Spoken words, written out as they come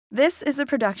This is a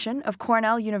production of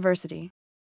Cornell University.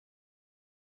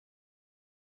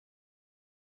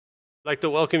 I'd like to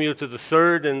welcome you to the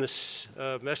third in this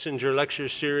messenger lecture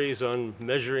series on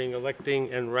measuring,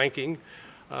 electing, and ranking.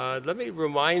 Let me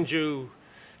remind you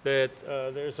that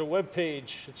there's a web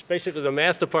page. It's basically the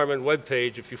math department web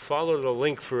page. If you follow the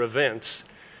link for events,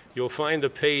 you'll find a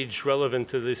page relevant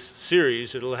to this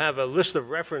series. It'll have a list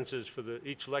of references for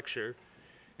each lecture,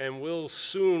 and we'll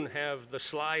soon have the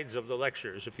slides of the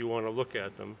lectures if you want to look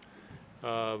at them.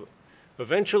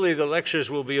 Eventually, the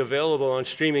lectures will be available on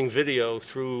streaming video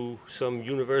through some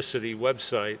university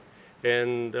website,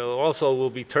 and also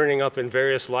will be turning up in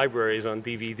various libraries on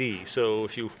DVD. So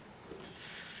if you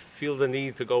feel the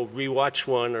need to go rewatch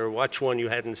one or watch one you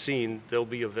hadn't seen, they'll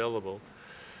be available.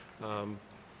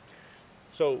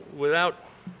 So without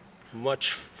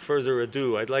much further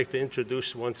ado, I'd like to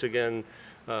introduce once again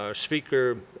our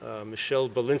speaker, Michel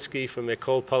Balinski from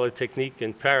École Polytechnique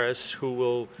in Paris, who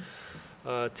will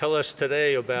tell us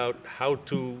today about how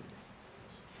to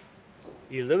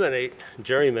eliminate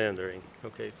gerrymandering.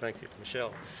 Okay, thank you.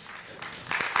 Michel.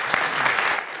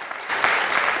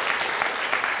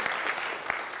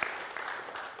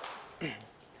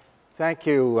 Thank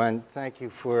you, and thank you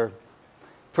for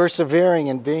persevering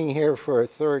and being here for a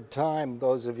third time,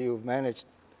 those of you who've managed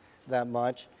that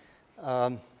much.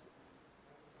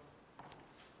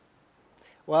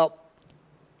 Well,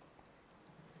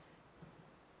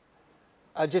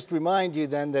 I'll just remind you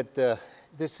then that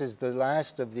this is the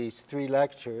last of these three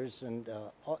lectures, and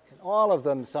in all of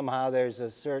them somehow there's a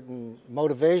certain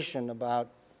motivation about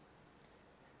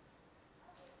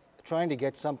trying to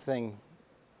get something.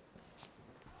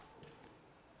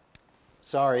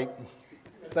 Sorry,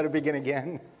 better begin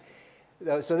again.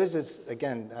 So this is,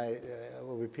 again, I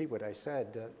will repeat what I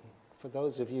said. For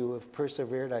those of you who have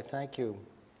persevered, I thank you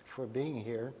for being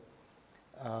here.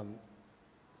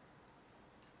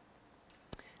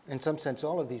 In some sense,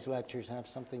 all of these lectures have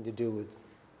something to do with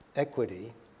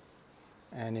equity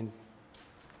and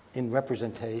in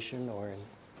representation or in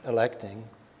electing.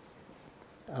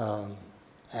 So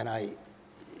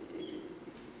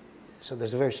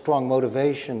there's a very strong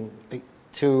motivation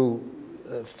to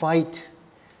fight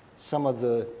some of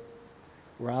the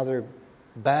rather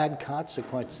bad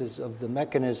consequences of the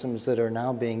mechanisms that are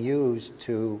now being used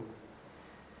to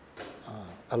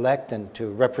elect and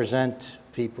to represent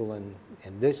people in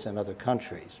this and other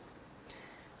countries.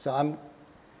 So I'm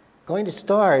going to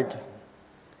start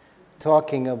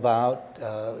talking about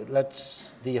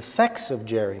the effects of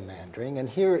gerrymandering, and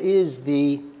here is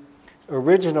the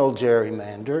original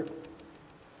gerrymander.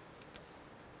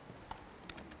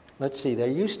 Let's see, there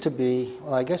used to be,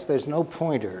 well, I guess there's no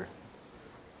pointer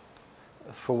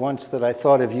for once that I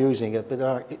thought of using it,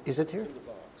 but is it here?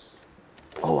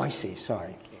 Oh, I see,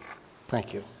 sorry.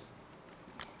 Thank you.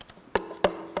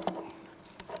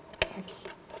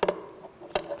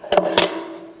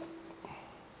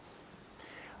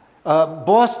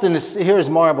 Boston is, here's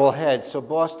Marblehead, so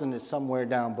Boston is somewhere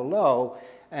down below,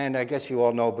 and I guess you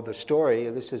all know about the story.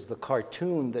 This is the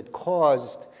cartoon that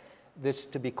caused this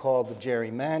to be called the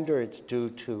gerrymander. It's due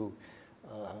to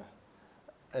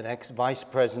an ex-vice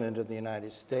president of the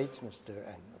United States,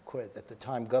 at the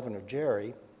time Governor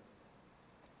Jerry.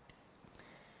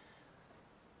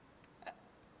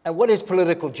 And what is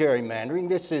political gerrymandering?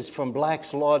 This is from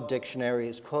Black's Law Dictionary,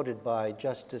 is quoted by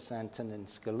Justice Antonin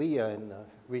Scalia in the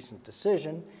recent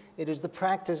decision. It is the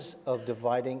practice of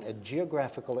dividing a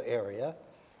geographical area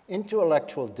into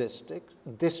electoral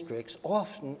districts,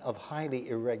 often of highly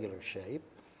irregular shape,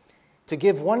 to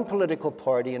give one political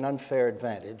party an unfair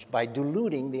advantage by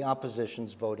diluting the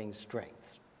opposition's voting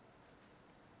strength.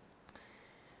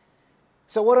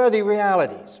 So what are the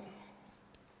realities?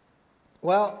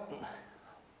 Well,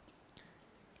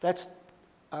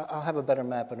 I'll have a better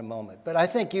map in a moment, but I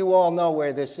think you all know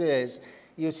where this is.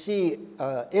 You see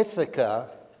Ithaca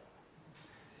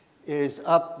is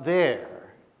up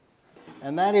there,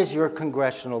 and that is your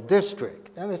congressional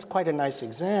district. And it's quite a nice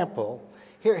example.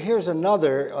 Here's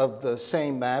another of the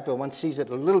same map, and one sees it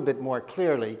a little bit more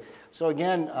clearly. So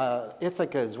again,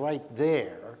 Ithaca is right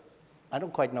there. I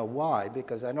don't quite know why,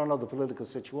 because I don't know the political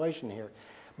situation here.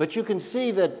 But you can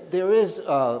see that there is,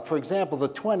 for example, the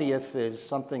 20th is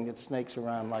something that snakes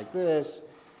around like this.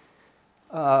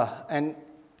 You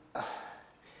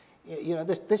know,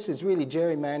 this is really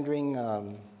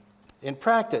gerrymandering in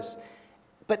practice.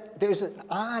 But there's an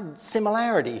odd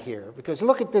similarity here, because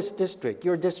look at this district,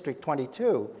 your District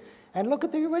 22, and look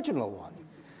at the original one.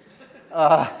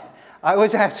 I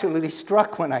was absolutely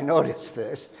struck when I noticed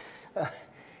this.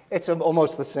 It's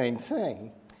almost the same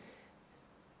thing.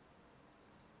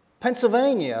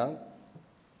 Pennsylvania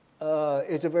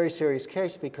is a very serious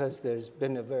case because there's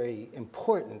been a very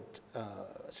important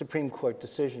Supreme Court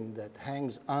decision that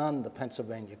hangs on the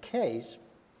Pennsylvania case.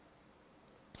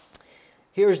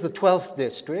 Here's the 12th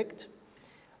district.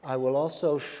 I will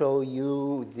also show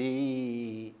you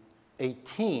the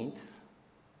 18th.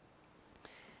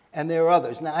 And there are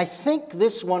others. Now, I think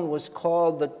this one was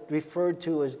referred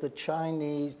to as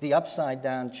the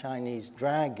upside-down Chinese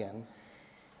dragon.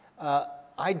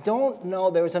 I don't know.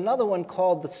 There was another one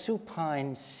called the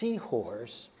supine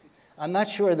seahorse. I'm not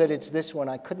sure that it's this one.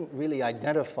 I couldn't really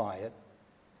identify it.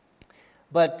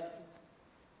 But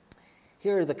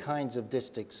here are the kinds of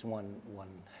districts one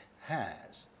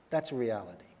has. That's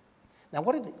reality. Now,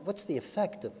 what's the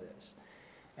effect of this?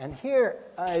 And here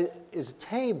is a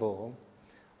table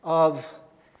of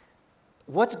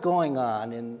what's going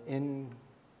on in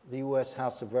the U.S.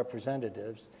 House of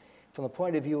Representatives from the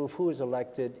point of view of who is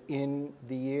elected in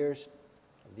the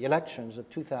elections of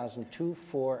 2002,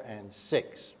 4, and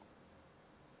 6.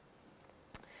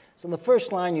 So in the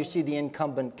first line, you see the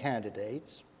incumbent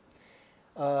candidates.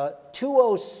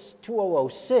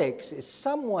 2006 is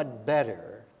somewhat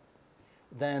better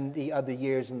than the other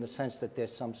years in the sense that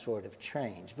there's some sort of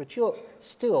change. But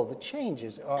still, the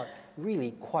changes are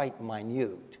really quite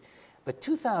minute. But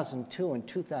 2002 and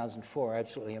 2004 are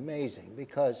absolutely amazing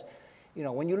because,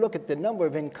 when you look at the number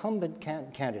of incumbent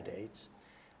candidates,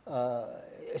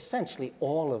 essentially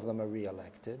all of them are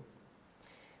reelected.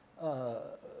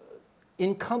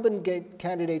 Incumbent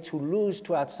candidates who lose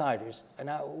to outsiders. And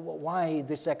why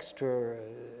this extra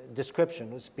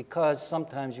description was because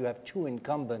sometimes you have two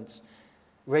incumbents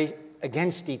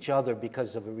against each other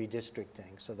because of a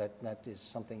redistricting. So that is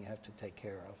something you have to take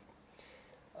care of.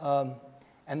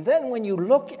 And then when you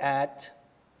look at,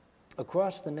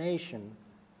 across the nation,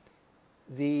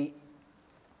 the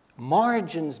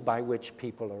margins by which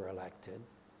people are elected,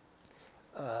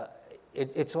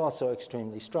 it's also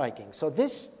extremely striking. So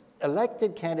this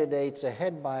elected candidates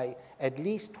ahead by at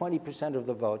least 20% of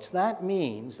the votes. That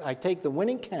means I take the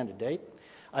winning candidate,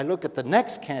 I look at the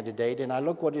next candidate, and I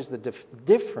look what is the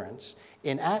difference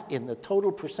in the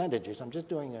total percentages. I'm just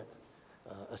doing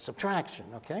a subtraction,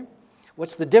 okay?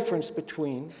 What's the difference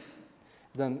between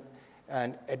them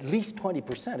and at least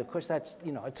 20%? Of course, that's,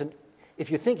 if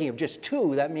you're thinking of just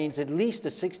two, that means at least a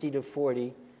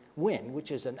 60-40 win,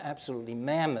 which is an absolutely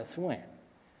mammoth win.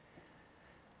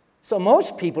 So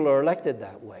most people are elected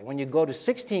that way. When you go to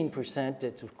 16%,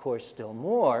 it's, of course, still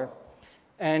more.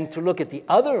 And to look at the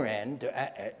other end,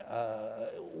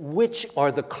 which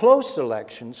are the close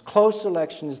elections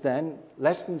then,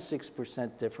 less than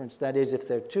 6% difference. That is, if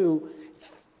they're two,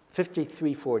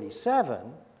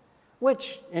 53-47,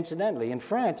 which, incidentally, in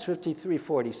France,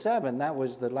 53-47, that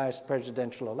was the last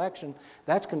presidential election.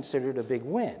 That's considered a big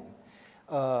win.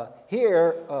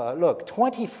 Here, look,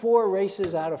 24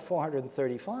 races out of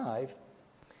 435,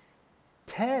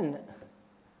 10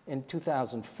 in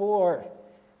 2004,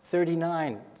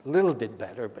 39, a little bit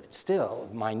better, but it's still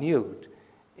minute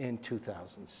in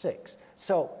 2006.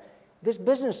 So this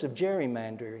business of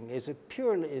gerrymandering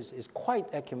is quite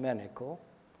ecumenical.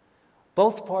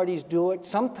 Both parties do it.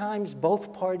 Sometimes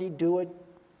both parties do it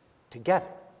together.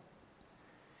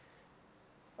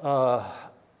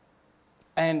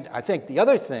 And I think the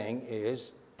other thing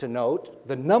is to note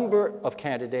the number of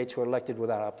candidates who are elected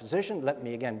without opposition. Let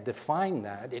me again define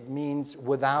that. It means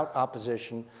without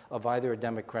opposition of either a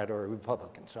Democrat or a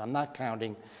Republican. So I'm not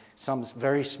counting some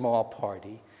very small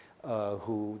party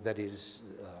that is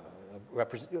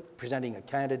presenting a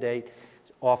candidate.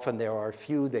 Often there are a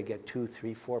few, they get 2,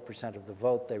 3, 4% of the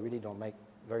vote. They really don't make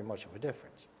very much of a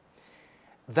difference.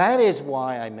 That is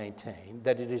why I maintain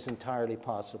that it is entirely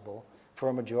possible for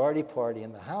a majority party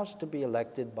in the House to be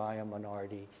elected by a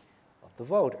minority of the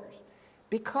voters.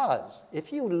 Because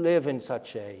if you live in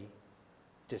such a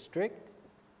district,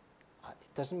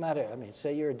 it doesn't matter. I mean,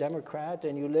 say you're a Democrat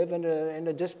and you live in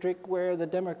a district where the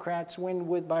Democrats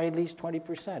win by at least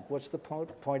 20%. What's the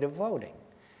point of voting?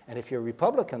 And if you're a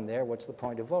Republican there, what's the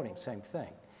point of voting? Same thing.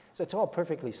 So it's all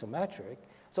perfectly symmetric.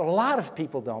 So a lot of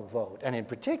people don't vote. And in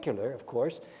particular, of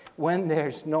course, when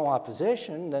there's no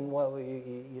opposition, then, well,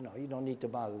 you don't need to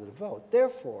bother to vote.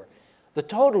 Therefore, the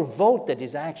total vote that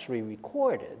is actually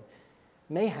recorded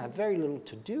may have very little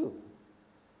to do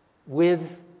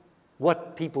with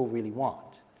what people really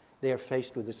want. They are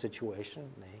faced with a situation.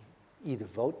 They either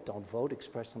vote, don't vote,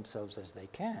 express themselves as they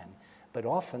can. But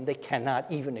often they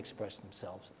cannot even express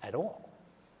themselves at all.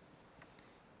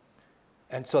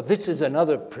 And so this is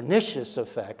another pernicious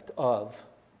effect of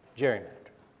gerrymandering.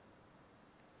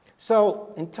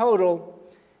 So in total,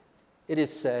 it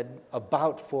is said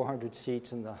about 400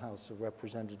 seats in the House of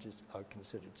Representatives are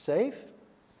considered safe.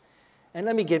 And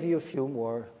let me give you a few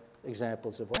more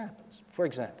examples of what happens. For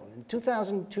example, in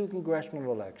 2002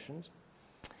 congressional elections,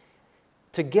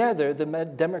 together the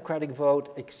Democratic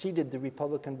vote exceeded the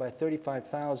Republican by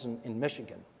 35,000 in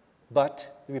Michigan,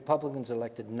 but the Republicans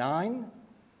elected 9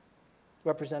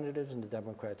 representatives and the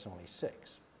Democrats only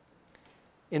 6.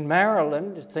 In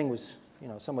Maryland, the thing was,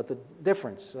 somewhat the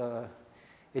difference.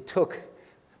 It took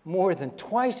more than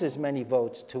twice as many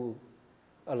votes to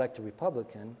elect a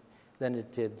Republican than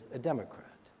it did a Democrat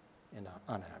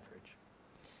on average.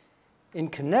 In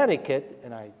Connecticut,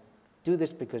 and I do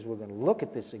this because we're going to look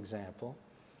at this example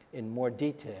in more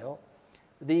detail,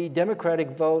 the Democratic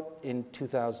vote in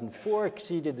 2004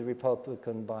 exceeded the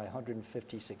Republican by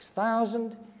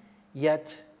 156,000,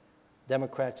 yet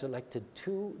Democrats elected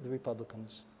 2, the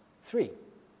Republicans 3.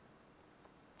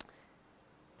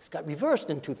 This got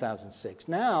reversed in 2006.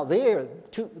 Now, there,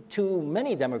 too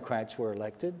many Democrats were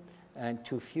elected and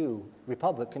too few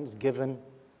Republicans, given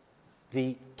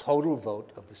the total vote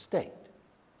of the state.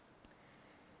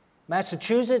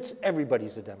 Massachusetts,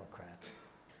 everybody's a Democrat.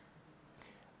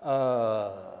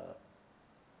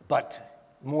 But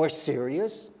more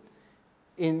serious,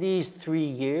 in these 3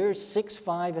 years, 6,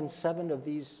 5, and 7 of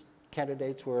these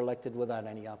candidates were elected without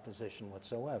any opposition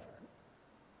whatsoever.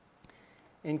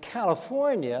 In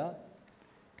California,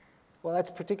 well, that's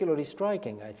particularly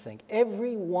striking, I think.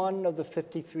 Every one of the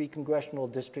 53 congressional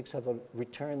districts have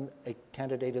returned a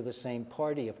candidate of the same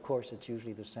party. Of course, it's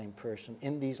usually the same person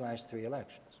in these last 3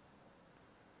 elections.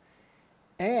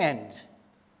 And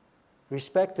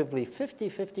respectively, 50,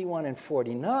 51, and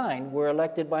 49 were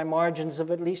elected by margins of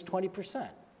at least 20%.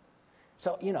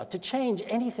 So, to change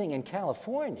anything in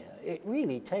California, it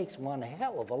really takes one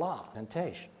hell of a lot of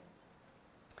representation.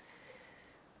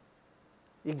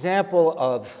 The example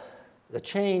of the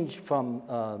change from,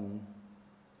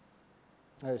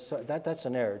 that's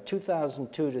an error,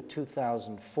 2002 to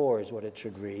 2004 is what it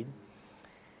should read.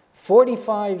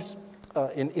 45,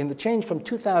 in the change from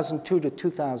 2002 to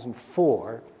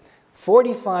 2004,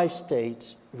 45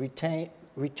 states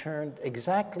returned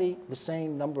exactly the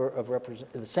same number of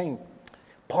the same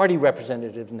party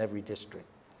representative in every district.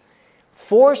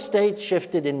 4 states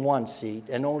shifted in 1 seat,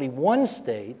 and only 1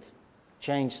 state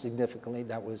changed significantly.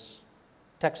 That was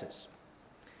Texas.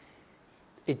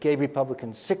 It gave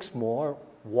Republicans 6 more.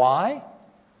 Why?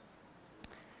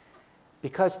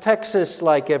 Because Texas,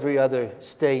 like every other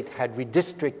state, had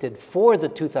redistricted for the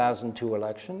 2002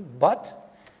 election,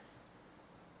 but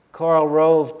Karl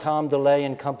Rove, Tom DeLay,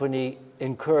 and company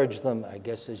encouraged them, I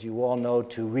guess as you all know,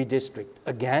 to redistrict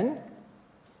again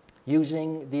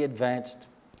using the advanced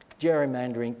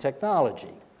gerrymandering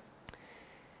technology.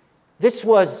 This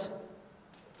was,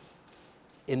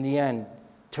 in the end,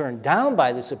 turned down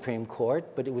by the Supreme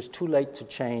Court, but it was too late to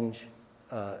change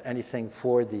anything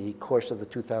for the course of the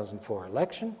 2004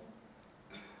 election.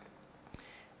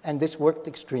 And this worked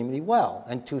extremely well.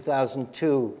 In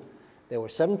 2002, there were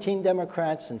 17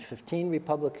 Democrats and 15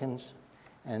 Republicans,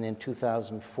 and in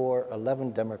 2004,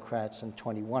 11 Democrats and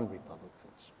 21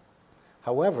 Republicans.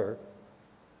 However,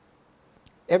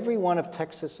 every one of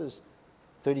Texas's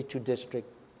 32 districts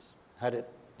had a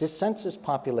census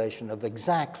population of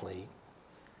exactly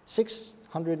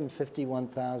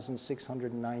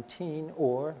 651,619,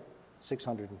 or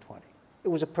 620. It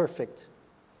was a perfect,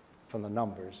 from the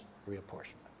numbers,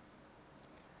 reapportionment.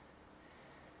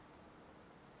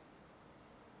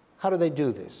 How do they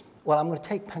do this? Well, I'm going to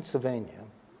take Pennsylvania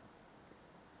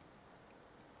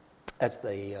as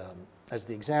the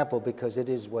example because it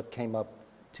is what came up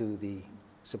to the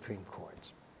Supreme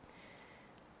Courts.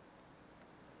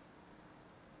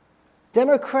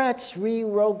 Democrats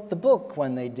rewrote the book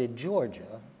when they did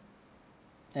Georgia,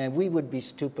 and we would be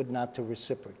stupid not to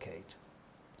reciprocate.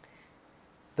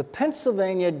 The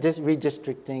Pennsylvania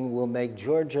redistricting will make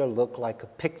Georgia look like a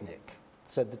picnic,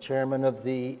 said the chairman of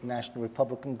the National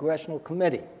Republican Congressional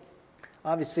Committee.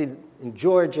 Obviously, in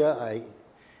Georgia,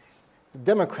 the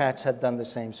Democrats had done the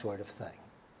same sort of thing.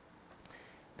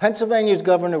 Pennsylvania's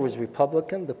governor was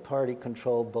Republican. The party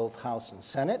controlled both House and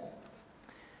Senate.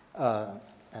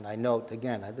 And I note,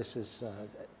 again, this is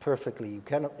perfectly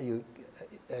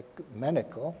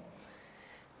ecumenical.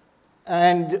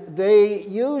 And they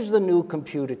use the new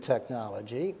computer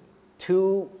technology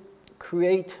to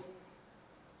create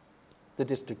the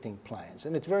districting plans.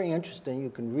 And it's very interesting. You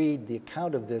can read the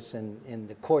account of this in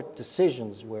the court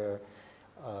decisions where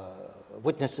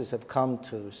witnesses have come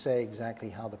to say exactly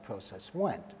how the process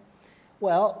went.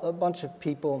 Well, a bunch of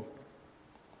people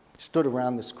stood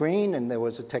around the screen, and there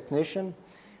was a technician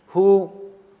who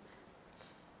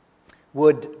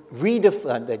would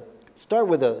start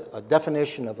with a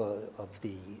definition of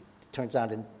the turns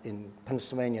out in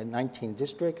Pennsylvania, 19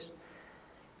 districts.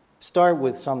 Start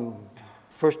with some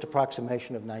first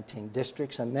approximation of 19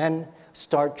 districts, and then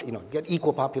start, get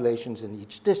equal populations in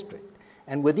each district.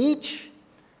 And with each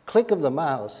click of the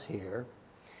mouse here,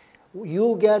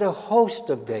 you get a host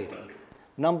of data,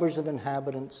 numbers of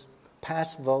inhabitants,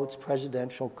 past votes,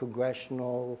 presidential,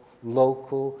 congressional,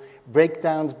 local,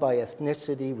 breakdowns by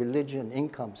ethnicity, religion,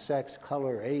 income, sex,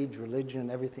 color, age,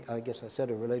 religion, everything. I guess I said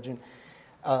a religion.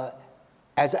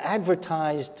 As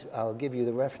advertised, I'll give you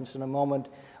the reference in a moment,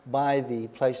 by the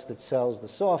place that sells the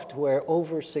software,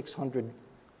 over 600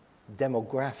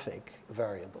 demographic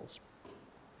variables.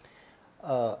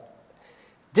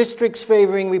 Districts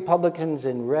favoring Republicans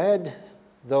in red,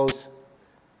 those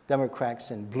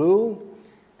Democrats in blue.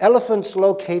 Elephants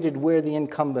located where the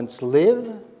incumbents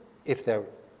live, if they're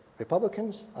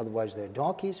Republicans, otherwise they're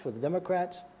donkeys for the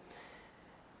Democrats.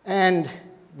 And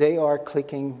they are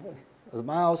clicking the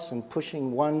mouse and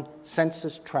pushing one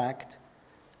census tract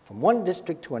from one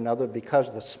district to another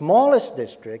because the smallest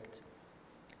district,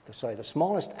 the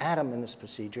smallest atom in this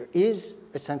procedure is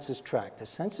a census tract. A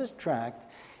census tract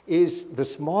is the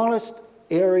smallest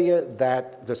area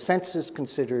that the census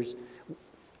considers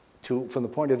from the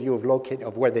point of view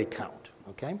of where they count,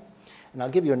 okay? And I'll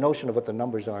give you a notion of what the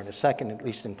numbers are in a second, at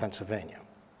least in Pennsylvania.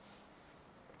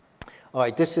 All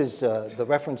right, this is, the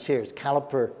reference here is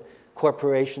Caliper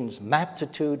Corporation's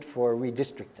Maptitude for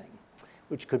Redistricting,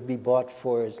 which could be bought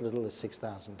for as little as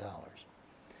 $6,000.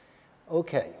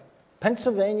 Okay,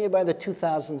 Pennsylvania by the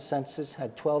 2000 census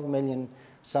had 12 million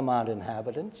some odd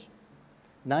inhabitants,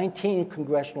 19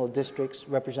 congressional districts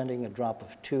representing a drop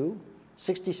of 2,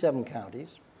 67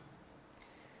 counties,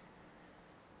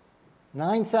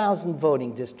 9,000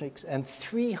 voting districts, and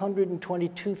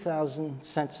 322,000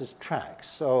 census tracts.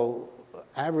 So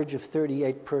average of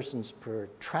 38 persons per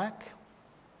tract.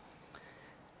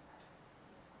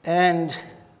 And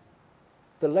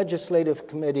the legislative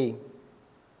committee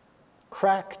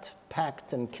cracked,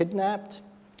 packed, and kidnapped.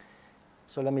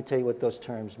 So let me tell you what those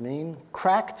terms mean.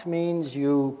 Cracked means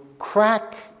you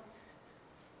crack,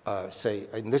 say,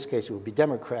 in this case it would be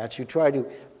Democrats, you try to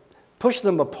push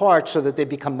them apart so that they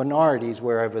become minorities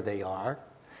wherever they are.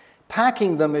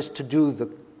 Packing them is to do the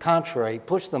contrary,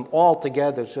 push them all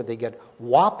together so they get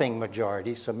whopping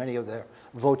majorities, so many of their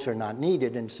votes are not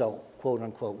needed and so quote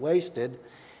unquote wasted.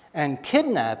 And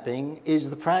kidnapping is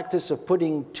the practice of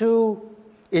putting two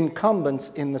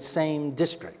incumbents in the same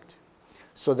district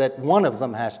so that one of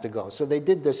them has to go. So they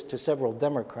did this to several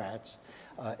Democrats,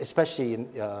 especially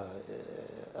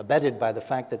abetted by the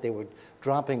fact that they were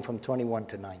dropping from 21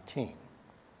 to 19.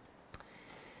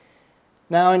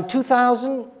 Now in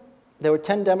 2000, there were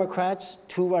 10 Democrats,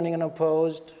 2 running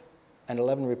unopposed, and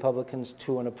 11 Republicans,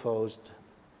 2 unopposed,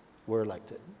 were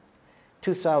elected.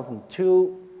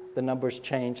 2002, the numbers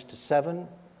changed to 7,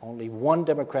 only 1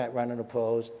 Democrat ran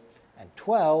unopposed, and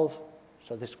 12,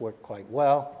 so this worked quite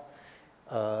well,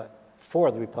 4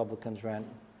 of the Republicans ran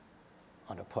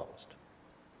unopposed.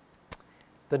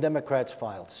 The Democrats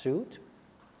filed suit,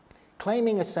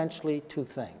 claiming essentially 2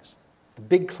 things. The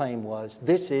big claim was,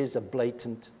 this is a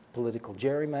blatant political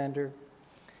gerrymander.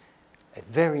 A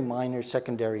very minor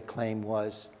secondary claim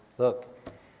was, look,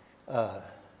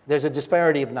 there's a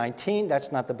disparity of 19,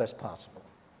 that's not the best possible.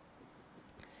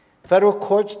 Federal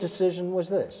court's decision was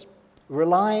this,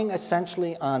 relying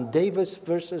essentially on Davis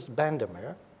versus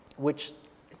Vandermeer, which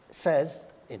says,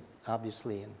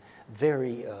 obviously in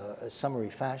very summary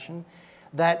fashion,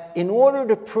 that in order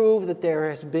to prove that there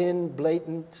has been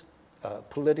blatant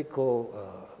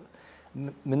political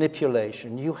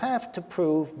manipulation, you have to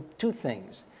prove 2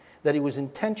 things, that it was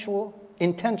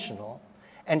intentional,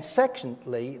 and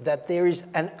secondly, that there is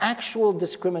an actual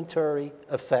discriminatory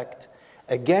effect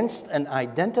against an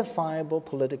identifiable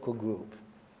political group.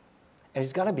 And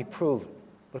it's got to be proven.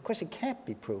 But of course it can't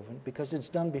be proven because it's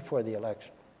done before the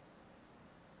election.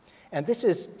 And this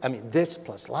is, this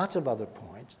plus lots of other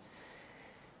points.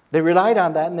 They relied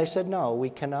on that and they said, no, we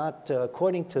cannot,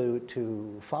 according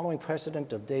to following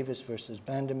precedent of Davis versus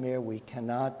Vandermeer, we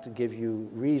cannot give you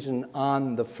reason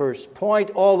on the first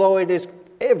point, although it is,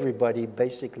 everybody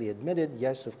basically admitted,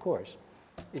 yes, of course.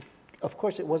 Of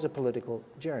course it was a political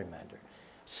gerrymander.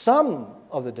 Some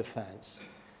of the defense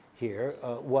here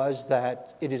was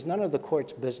that it is none of the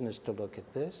court's business to look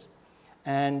at this,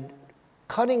 and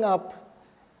cutting up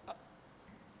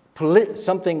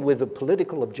something with the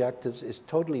political objectives is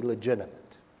totally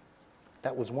legitimate.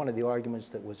 That was one of the arguments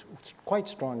that was quite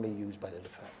strongly used by the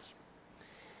defense.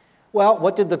 Well,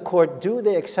 what did the court do?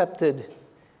 They accepted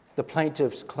the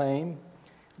plaintiff's claim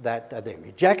that they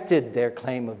rejected their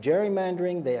claim of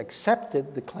gerrymandering. They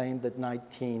accepted the claim that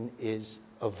 19 is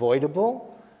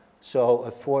avoidable. So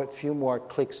a few more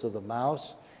clicks of the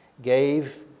mouse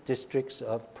gave districts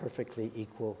of perfectly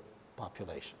equal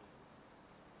population.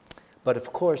 But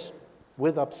of course,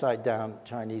 with upside-down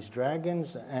Chinese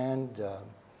dragons and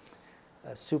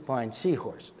supine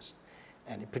seahorses.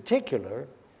 And in particular,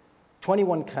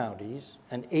 21 counties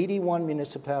and 81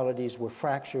 municipalities were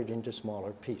fractured into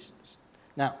smaller pieces.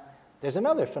 Now, there's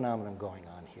another phenomenon going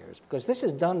on here, because this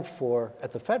is done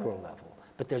at the federal level,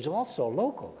 but there's also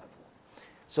local level.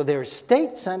 So there are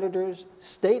state senators,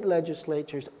 state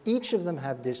legislatures, each of them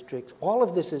have districts. All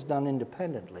of this is done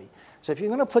independently. So if you're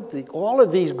going to put all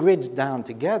of these grids down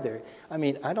together, I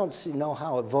mean, I don't know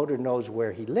how a voter knows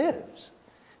where he lives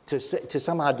to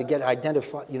somehow to get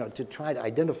identify, to try to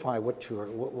identify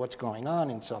what's going on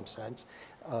in some sense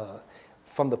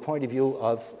from the point of view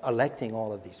of electing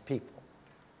all of these people.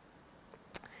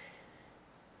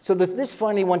 So this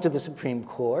finally went to the Supreme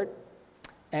Court.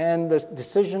 And the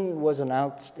decision was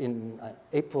announced on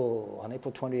April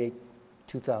 28,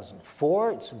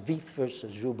 2004. It's Vieth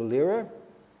versus Jubilera.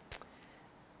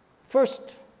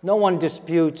 First, no one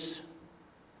disputes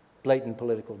blatant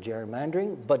political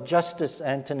gerrymandering, but Justice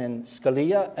Antonin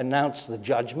Scalia announced the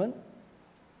judgment,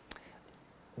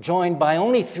 joined by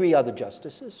only 3 other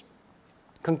justices,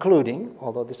 concluding,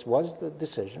 although this was the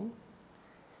decision,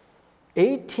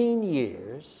 18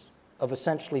 years of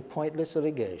essentially pointless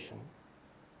litigation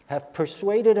have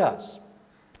persuaded us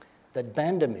that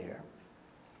Bandemir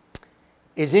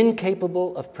is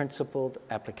incapable of principled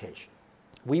application.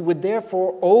 We would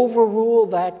therefore overrule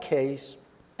that case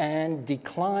and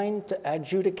decline to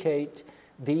adjudicate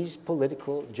these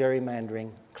political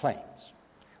gerrymandering claims.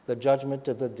 The judgment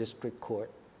of the district court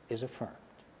is affirmed.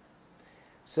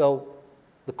 So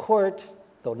the court,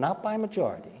 though not by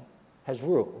majority, has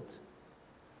ruled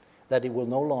that it will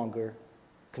no longer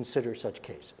consider such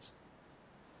cases.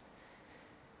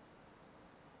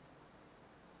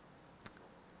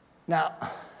 Now,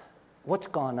 what's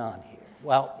gone on here?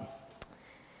 Well,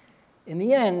 in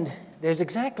the end, there's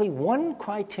exactly one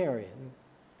criterion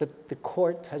that the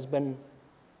court has been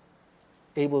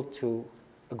able to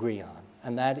agree on,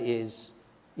 and that is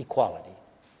equality.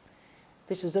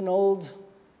 This is an old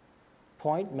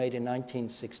point made in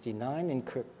 1969 in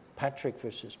Kirkpatrick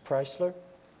versus Chrysler.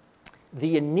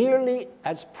 The nearly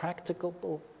as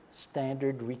practicable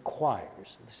standard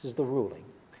requires, this is the ruling,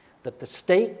 that the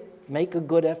state make a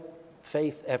good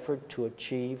faith effort to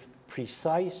achieve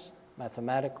precise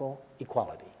mathematical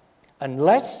equality,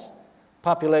 unless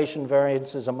population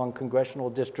variances among congressional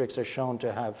districts are shown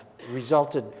to have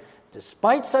resulted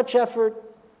despite such effort.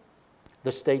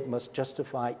 The state must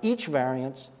justify each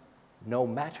variance, no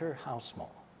matter how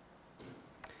small.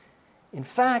 In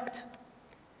fact,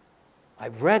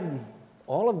 I've read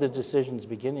all of the decisions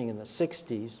beginning in the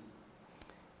 60s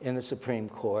in the Supreme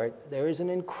Court. There is an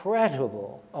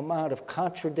incredible amount of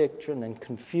contradiction and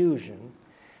confusion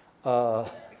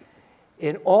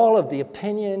in all of the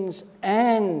opinions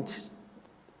and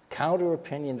counter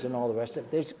opinions and all the rest of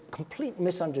it. There's complete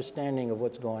misunderstanding of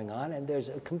what's going on, and there's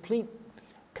a complete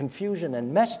confusion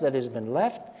and mess that has been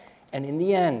left. And in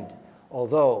the end,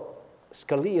 although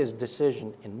Scalia's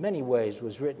decision in many ways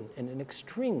was written in an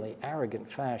extremely arrogant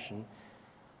fashion,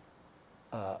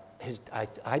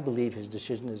 I believe his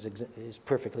decision is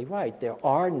perfectly right. There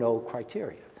are no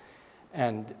criteria,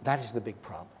 and that is the big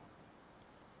problem.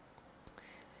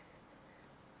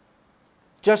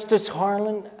 Justice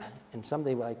Harlan, and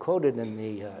something I quoted in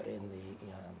the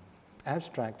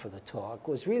abstract for the talk,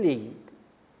 was really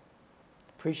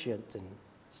prescient in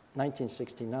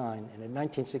 1969, and in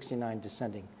 1969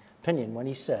 dissenting opinion, when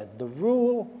he said, "The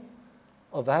rule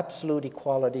of absolute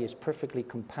equality is perfectly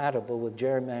compatible with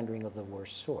gerrymandering of the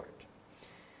worst sort."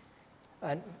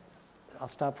 And I'll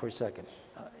stop for a second.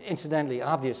 Incidentally,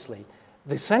 obviously,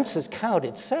 the census count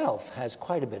itself has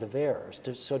quite a bit of errors.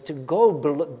 So to go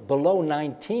below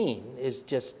 19 is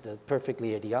just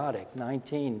perfectly idiotic.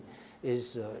 19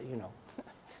 is,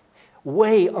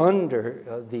 way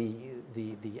under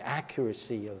the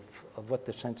accuracy of what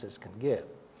the census can give.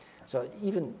 So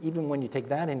even when you take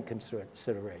that in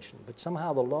consideration, but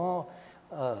somehow the law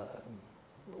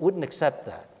wouldn't accept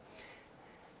that.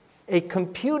 A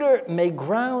computer may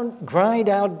grind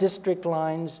out district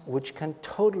lines which can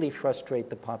totally frustrate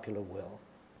the popular will.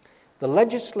 The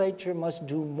legislature must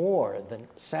do more than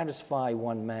satisfy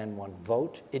one man, one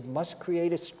vote. It must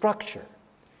create a structure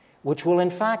which will, in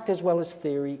fact, as well as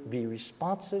theory, be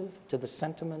responsive to the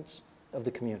sentiments of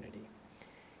the community.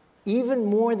 Even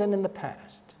more than in the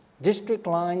past, district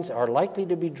lines are likely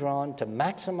to be drawn to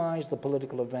maximize the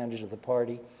political advantage of the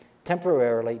party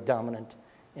temporarily dominant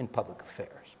in public affairs.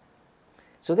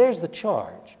 So there's the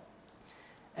charge.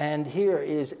 And here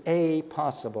is a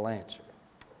possible answer.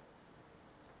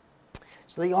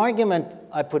 So the argument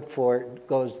I put forward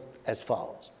goes as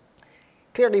follows.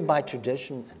 Clearly, by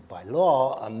tradition and by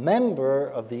law, a member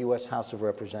of the U.S. House of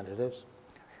Representatives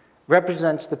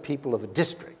represents the people of a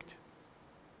district.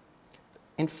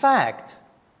 In fact,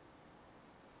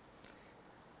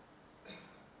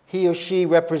 he or she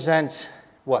represents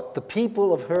what? The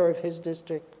people of her or his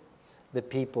district, the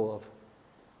people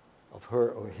of her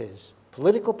or his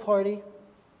political party,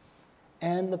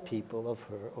 and the people of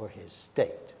her or his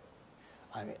state.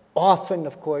 I mean, often,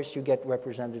 of course, you get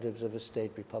representatives of a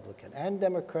state, Republican and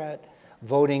Democrat,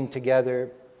 voting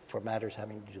together for matters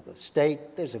having to do with the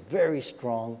state. There's a very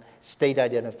strong state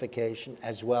identification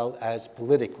as well as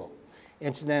political.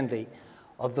 Incidentally,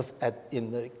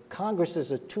 in the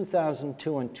Congresses of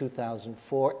 2002 and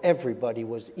 2004, everybody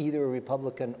was either a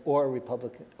Republican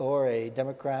or a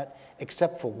Democrat,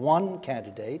 except for one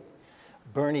candidate,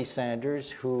 Bernie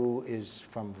Sanders, who is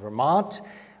from Vermont,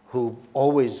 who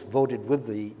always voted with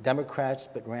the Democrats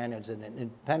but ran as an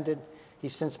independent.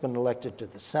 He's since been elected to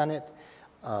the Senate.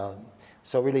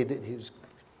 So really, he was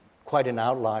quite an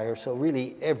outlier. So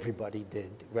really, everybody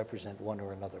did represent one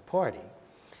or another party.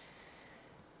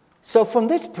 So from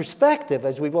this perspective,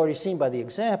 as we've already seen by the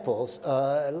examples,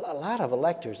 a lot of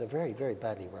electors are very, very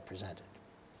badly represented.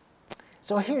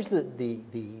 So here's the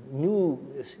new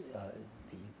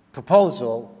the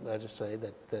proposal, let us say,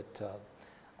 that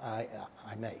I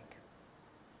make.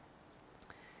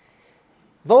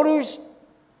 Voters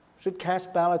should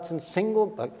cast ballots in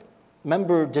single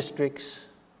member districts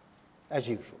as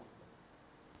usual.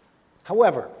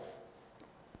 However,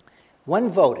 when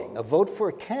voting, a vote for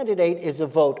a candidate is a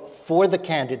vote for the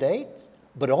candidate,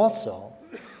 but also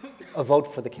a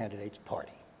vote for the candidate's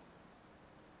party.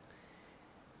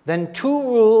 Then two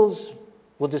rules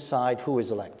will decide who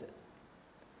is elected.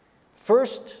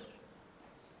 First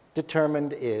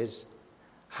determined is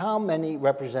how many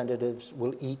representatives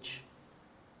will each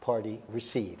party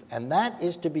receive. And that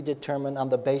is to be determined on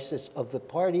the basis of the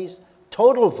party's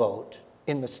total vote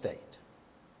in the state.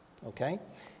 Okay?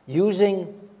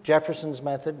 Using Jefferson's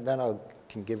method, that I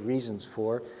can give reasons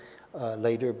for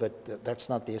later, but that's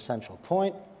not the essential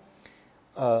point.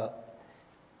 But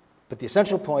the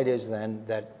essential point is then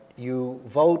that you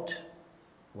vote,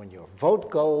 when your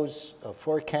vote goes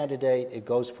for a candidate, it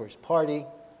goes for his party,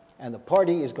 and the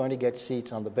party is going to get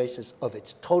seats on the basis of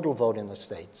its total vote in the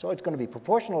state. So it's going to be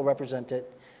proportional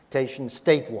representation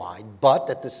statewide, but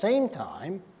at the same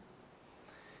time,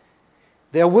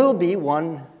 there will be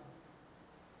one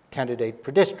candidate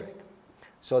per district.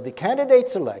 So the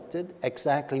candidates elected,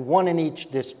 exactly one in each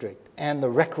district, and the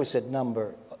requisite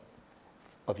number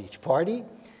of each party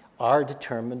are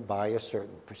determined by a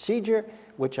certain procedure,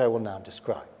 which I will now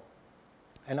describe.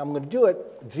 And I'm going to do it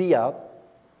via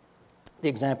the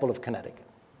example of Connecticut.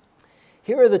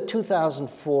 Here are the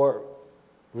 2004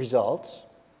 results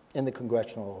in the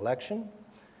congressional election.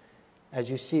 As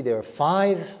you see, there are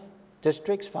 5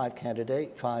 districts,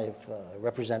 5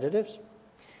 representatives.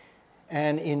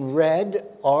 And in red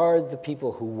are the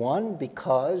people who won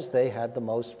because they had the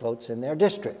most votes in their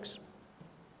districts.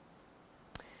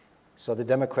 So the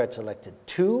Democrats elected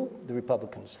 2, the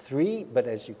Republicans 3, but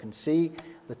as you can see,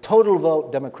 the total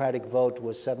vote, Democratic vote,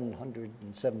 was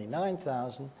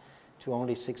 779,000 to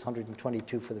only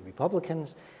 622 for the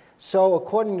Republicans. So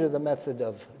according to the method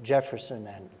of Jefferson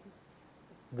and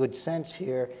good sense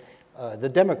here, the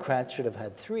Democrats should have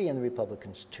had 3 and the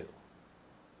Republicans 2.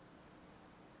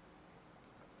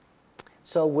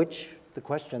 So the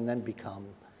question then becomes,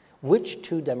 which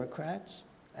 2 Democrats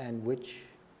and which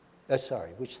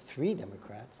 3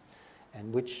 Democrats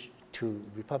and which 2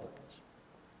 Republicans?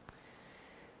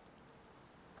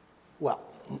 Well,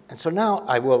 and so now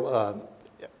I will,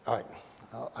 all right,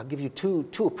 I'll give you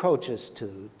two approaches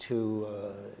to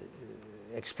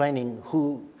explaining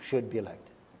who should be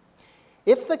elected.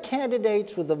 If the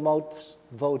candidates with the most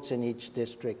votes in each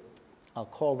district, I'll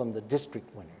call them the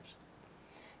district winners,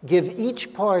 give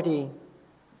each party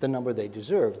the number they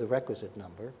deserve, the requisite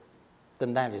number,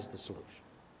 then that is the solution.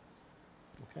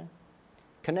 Okay?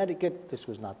 Connecticut, this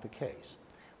was not the case.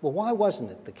 Well, why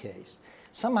wasn't it the case?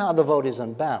 Somehow the vote is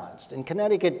unbalanced. In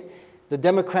Connecticut, the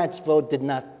Democrats' vote did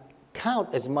not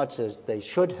count as much as they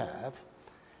should have,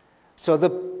 so the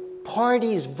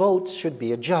party's votes should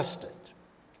be adjusted.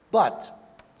 But,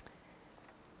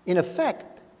 in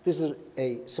effect, this is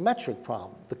a symmetric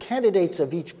problem. The candidates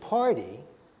of each party,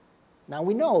 now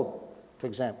we know, for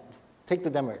example, take the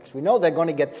Democrats, we know they're going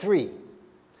to get 3,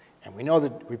 and we know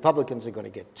the Republicans are going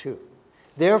to get 2.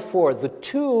 Therefore, the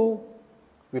 2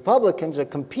 Republicans are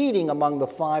competing among the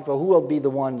 5 for who will be the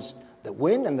ones that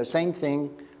win, and the same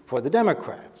thing for the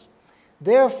Democrats.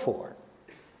 Therefore,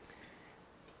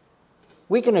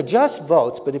 we can adjust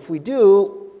votes, but if we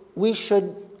do, we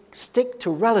should stick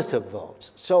to relative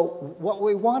votes. So what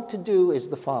we want to do is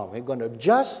the following. We're going to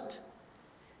adjust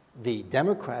the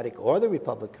Democratic or the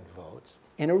Republican votes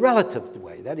in a relative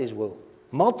way. That is, we'll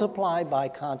multiply by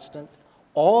constant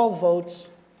all votes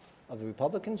of the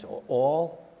Republicans or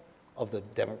all of the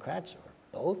Democrats, or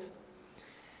both,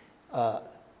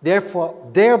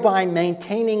 thereby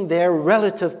maintaining their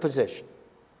relative position.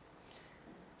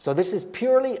 So this is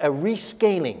purely a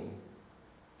rescaling.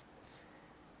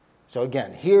 So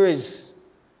again, here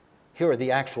are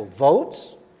the actual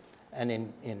votes, and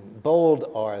in bold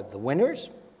are the winners.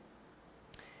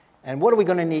 And what are we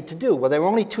going to need to do? Well, there were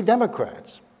only 2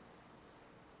 Democrats.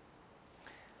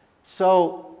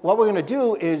 So what we're going to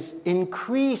do is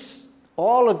increase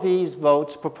all of these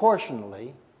votes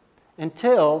proportionally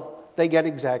until they get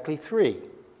exactly 3.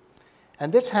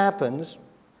 And this happens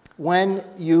when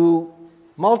you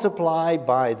multiply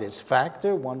by this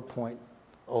factor,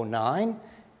 1.09,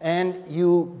 and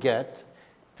you get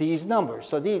these numbers.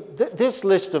 So this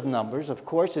list of numbers, of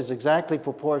course, is exactly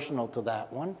proportional to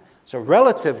that one. So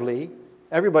relatively,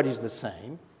 everybody's the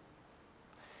same.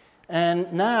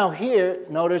 And now here,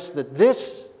 notice that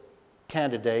this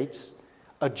candidate's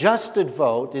adjusted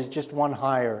vote is just 1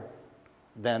 higher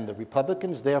than the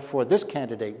Republicans. Therefore, this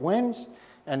candidate wins.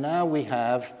 And now we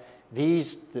have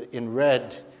these in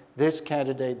red, this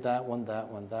candidate, that one, that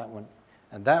one, that one,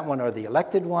 and that one are the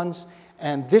elected ones.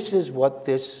 And this is what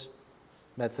this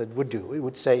method would do. It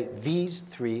would say these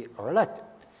 3 are elected.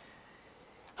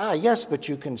 Yes, but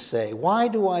you can say, why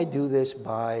do I do this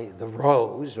by the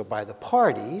rows or by the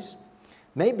parties?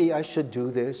 Maybe I should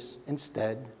do this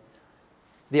instead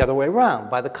the other way around,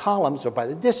 by the columns or by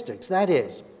the districts. That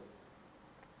is,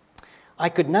 I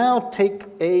could now take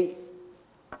a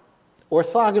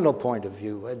orthogonal point of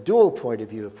view, a dual point of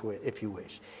view, if you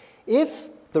wish. If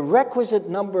the requisite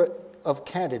number of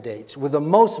candidates with the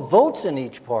most votes in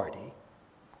each party,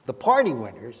 the party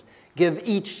winners, give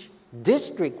each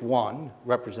district 1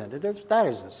 representatives, that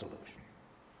is the solution.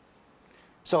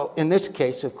 So in this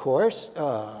case, of course,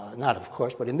 not of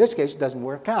course, but in this case, it doesn't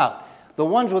work out. The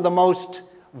ones with the most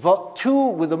 2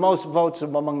 with the most votes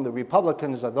among the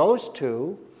Republicans are those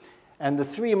 2, and the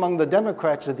 3 among the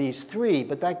Democrats are these 3,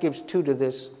 but that gives 2 to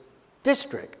this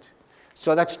district.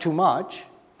 So that's too much.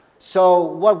 So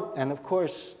what, and of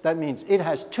course, that means it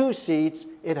has 2 seats,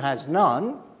 it has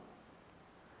none.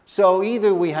 So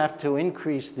either we have to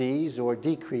increase these or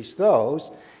decrease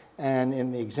those. And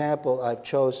in the example, I've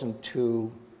chosen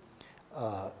to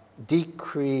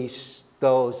decrease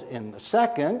those in the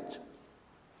second.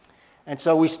 And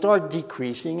so we start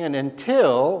decreasing, and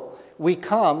until we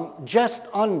come just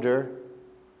under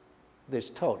this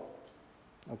total.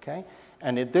 Okay?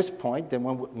 And at this point, then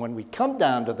when we come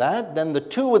down to that, then the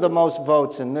 2 with the most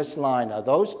votes in this line are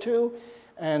those 2,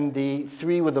 and the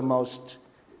 3 with the most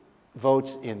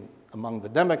votes among the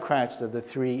Democrats are the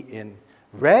 3 in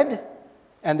red,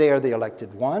 and they are the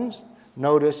elected ones.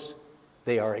 Notice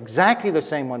they are exactly the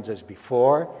same ones as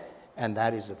before, and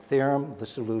that is a theorem. The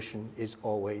solution is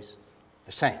always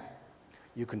the same.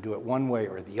 You can do it one way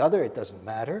or the other, it doesn't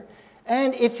matter.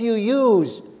 And if you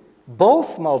use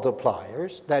both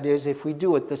multipliers, that is, if we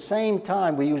do at the same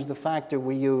time, we use the factor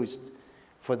we used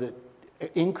for the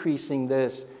increasing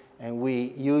this, and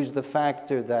we use the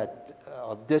factor that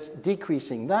of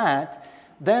decreasing that,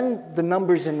 then the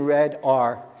numbers in red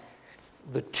are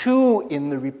the 2 in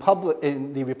the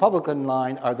Republican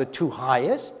line are the 2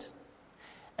 highest,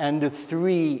 and the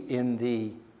 3 in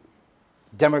the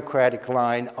Democratic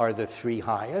line are the 3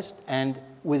 highest, and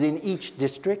within each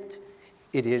district,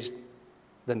 it is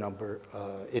the number,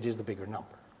 it is the bigger number.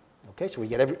 Okay, so we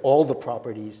get all the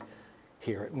properties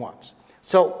here at once.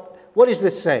 So what is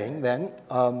this saying then?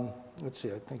 Let's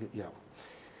see, I think, yeah.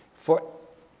 For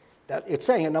that, it's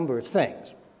saying a number of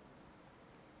things.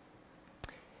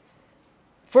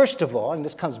 First of all, and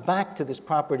this comes back to this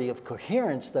property of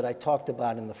coherence that I talked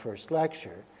about in the first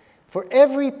lecture, for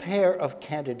every pair of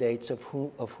candidates of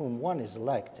whom one is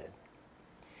elected,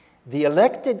 the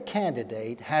elected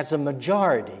candidate has a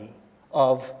majority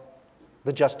of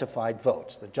the justified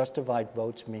votes. The justified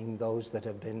votes mean those that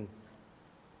have been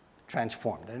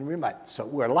transformed. And remember, so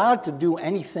we're allowed to do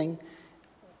anything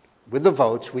with the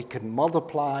votes. We can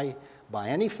multiply by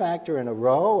any factor in a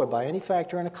row or by any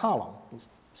factor in a column. In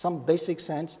some basic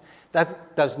sense,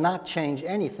 that does not change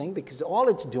anything because all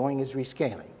it's doing is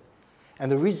rescaling. And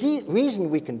the reason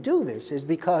we can do this is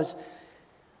because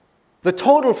The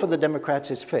total for the Democrats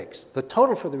is fixed. The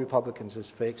total for the Republicans is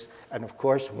fixed. And of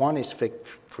course, one is fixed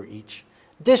for each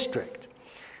district.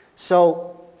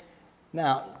 So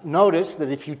now notice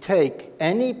that if you take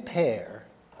any pair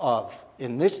of,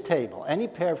 in this table, any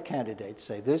pair of candidates,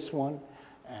 say this one,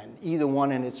 and either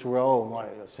one in its row,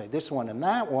 say this one and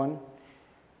that one,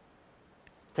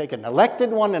 take an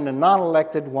elected one and a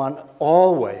non-elected one,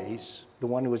 always the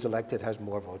one who is elected has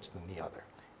more votes than the other.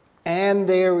 And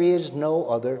there is no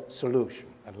other solution,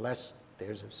 unless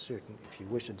there's a certain, if you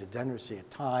wish, a degeneracy, a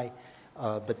tie,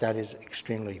 but that is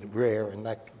extremely rare, and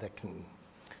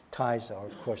ties are,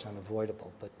 of course,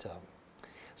 unavoidable.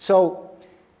 So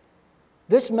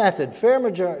this method,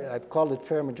 I've called it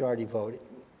fair majority vote,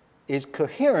 is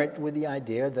coherent with the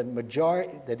idea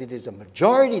that it is a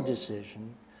majority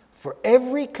decision for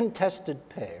every contested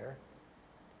pair,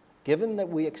 given that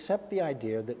we accept the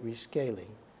idea that rescaling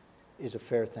is a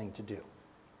fair thing to do.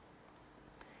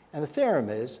 And the theorem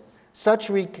is, such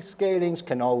rescalings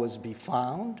can always be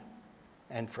found,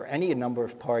 and for any number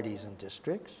of parties and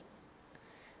districts.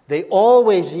 They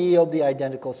always yield the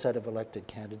identical set of elected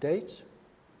candidates,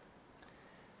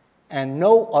 and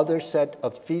no other set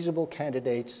of feasible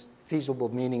candidates, feasible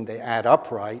meaning they add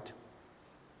upright,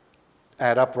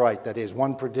 that is,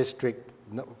 one per district,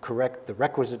 correct the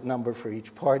requisite number for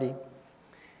each party.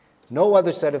 No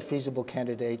other set of feasible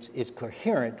candidates is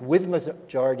coherent with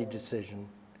majority decision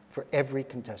for every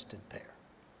contested pair.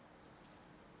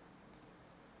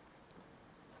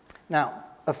 Now,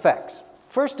 effects.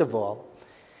 First of all,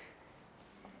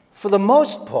 for the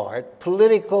most part,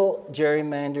 political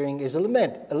gerrymandering is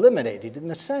eliminated in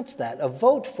the sense that a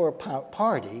vote for a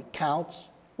party counts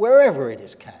wherever it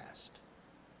is cast.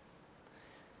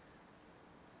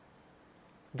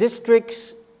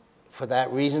 Districts, for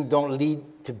that reason, don't need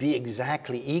to be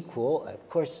exactly equal. Of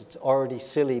course, it's already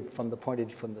silly from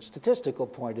the statistical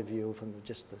point of view, from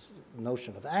just this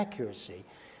notion of accuracy.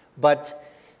 But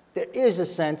there is a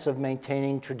sense of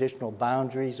maintaining traditional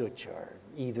boundaries, which are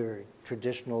either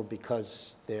traditional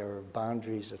because they're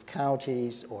boundaries of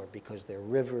counties, or because they're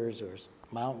rivers or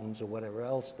mountains or whatever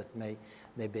else that may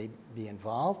be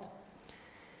involved.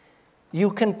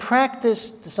 You can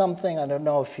practice something, I don't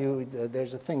know if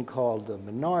there's a thing called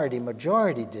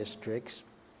minority-majority districts,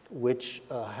 which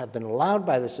have been allowed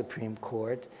by the Supreme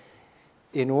Court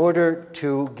in order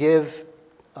to give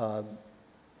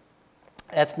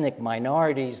ethnic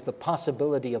minorities the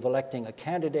possibility of electing a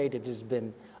candidate. It has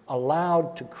been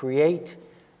allowed to create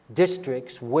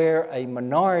districts where a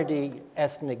minority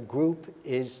ethnic group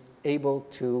is able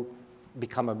to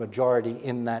become a majority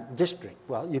in that district.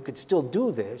 Well, you could still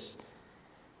do this,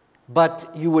 but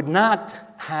you would not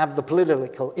have the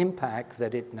political impact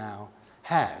that it now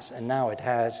has, and now it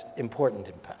has important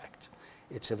impact.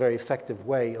 It's a very effective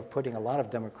way of putting a lot of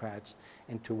Democrats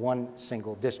into one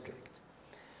single district.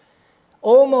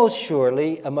 Almost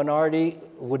surely, a minority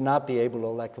would not be able to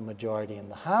elect a majority in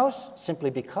the House, simply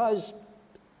because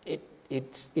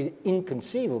it's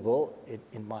inconceivable,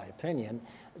 in my opinion,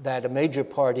 that a major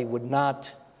party would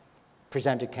not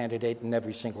present a candidate in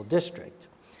every single district.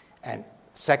 And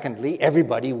secondly,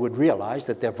 everybody would realize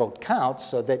that their vote counts,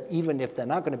 so that even if they're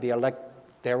not going to be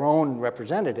their own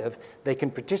representative, they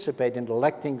can participate in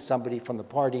electing somebody from the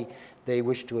party they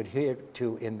wish to adhere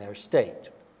to in their state.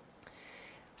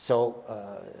 So,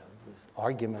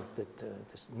 argument that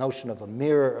this notion of a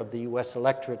mirror of the US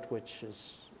electorate, which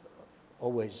has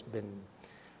always been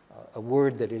a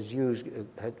word that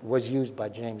was used by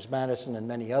James Madison and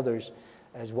many others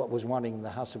as what was wanting in the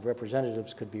House of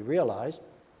Representatives could be realized.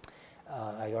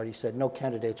 I already said no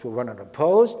candidates will run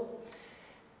unopposed.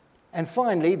 And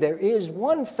finally, there is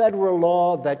one federal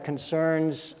law that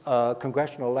concerns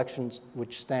congressional elections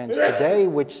which stands today,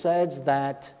 which says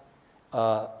that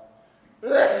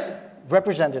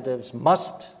representatives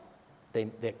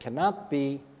they cannot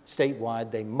be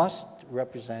statewide, they must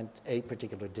represent a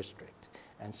particular district.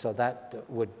 And so that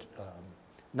would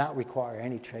not require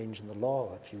any change in the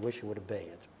law. If you wish, you would obey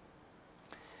it.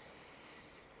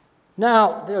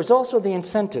 Now, there's also the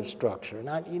incentive structure.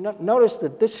 Now, you notice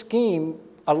that this scheme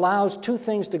allows two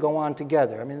things to go on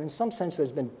together. I mean, in some sense, there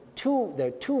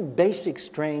are two basic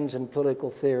strains in political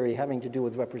theory having to do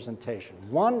with representation.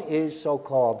 One is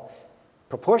so-called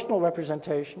proportional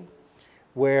representation,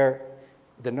 where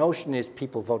the notion is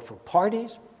people vote for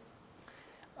parties,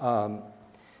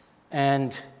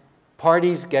 and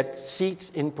parties get seats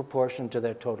in proportion to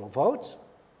their total votes.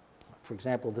 For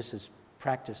example, this is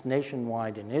practiced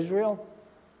nationwide in Israel.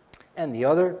 And the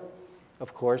other,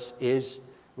 of course, is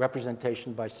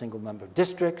representation by single-member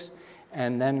districts,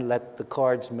 and then let the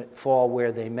cards fall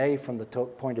where they may from the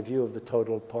point of view of the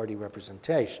total party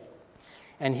representation.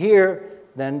 And here,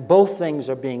 then, both things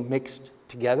are being mixed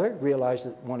together, realized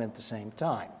at one at the same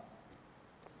time.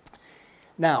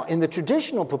 Now, in the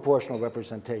traditional proportional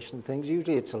representation of things,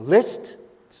 usually it's a list,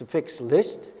 it's a fixed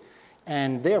list,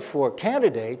 and therefore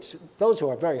candidates, those who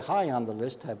are very high on the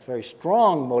list, have very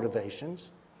strong motivations,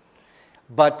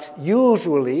 but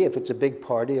usually, if it's a big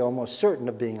party, almost certain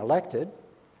of being elected.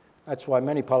 That's why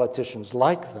many politicians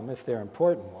like them, if they're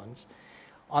important ones.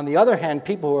 On the other hand,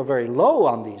 people who are very low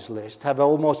on these lists have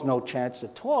almost no chance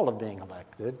at all of being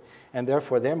elected, and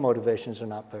therefore their motivations are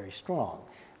not very strong.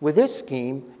 With this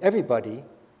scheme, everybody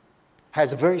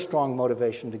has a very strong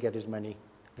motivation to get as many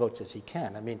votes as he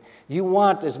can. I mean, you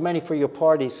want as many for your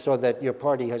party so that your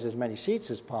party has as many seats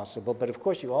as possible, but of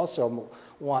course you also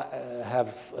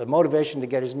have a motivation to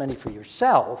get as many for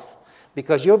yourself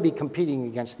because you'll be competing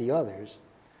against the others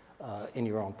in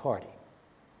your own party.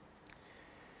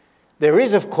 There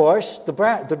is, of course,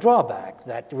 the drawback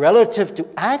that relative to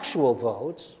actual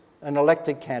votes, an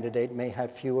elected candidate may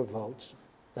have fewer votes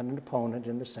than an opponent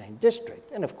in the same district.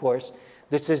 And of course,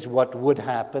 this is what would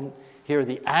happen. Here are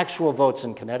the actual votes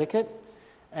in Connecticut.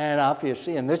 And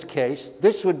obviously, in this case,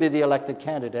 this would be the elected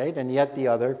candidate, and yet the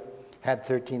other had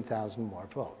 13,000 more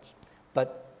votes.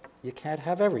 But you can't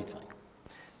have everything.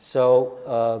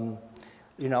 So,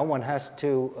 you know, one has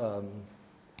to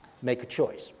make a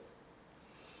choice.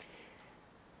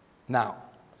 Now,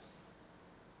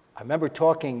 I remember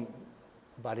talking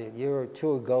about a year or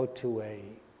two ago to a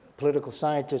political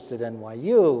scientist at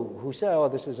NYU who said, oh,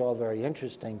 this is all very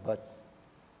interesting, but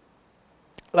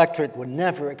electorate would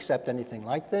never accept anything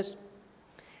like this.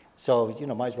 So, you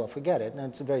know, might as well forget it. And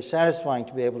it's very satisfying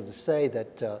to be able to say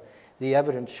that the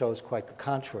evidence shows quite the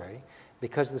contrary,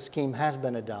 because the scheme has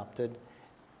been adopted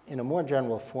in a more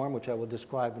general form, which I will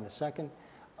describe in a second,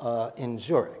 in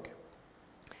Zurich.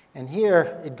 And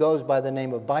here it goes by the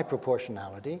name of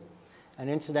biproportionality. And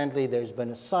incidentally, there's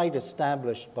been a site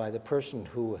established by the person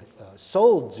who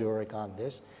sold Zurich on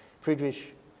this,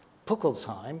 Friedrich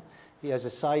Puckelsheim. He has a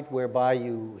site whereby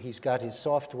he's got his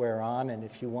software on, and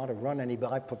if you want to run any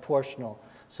biproportional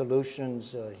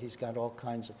solutions, he's got all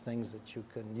kinds of things that you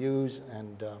can use,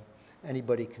 and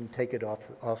anybody can take it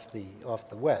off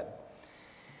the web.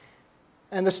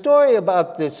 And the story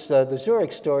about this, the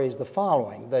Zurich story, is the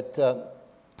following, that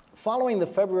following the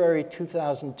February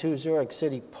 2002 Zurich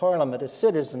City Parliament, a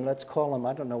citizen, let's call him,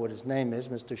 I don't know what his name is,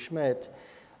 Mr. Schmidt,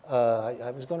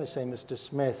 I was going to say Mr.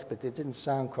 Smith, but it didn't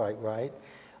sound quite right,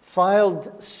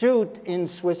 filed suit in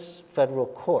Swiss federal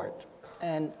court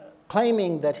and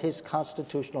claiming that his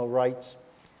constitutional rights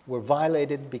were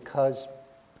violated because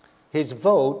his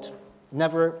vote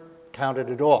never counted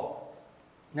at all.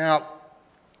 Now,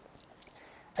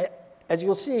 as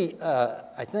you'll see,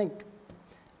 I think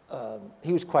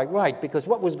he was quite right, because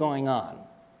what was going on?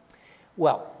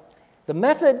 Well, the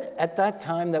method at that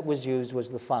time that was used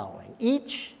was the following.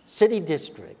 Each city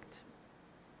district,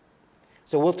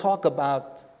 so we'll talk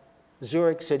about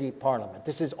Zurich City Parliament.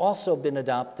 This has also been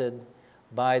adopted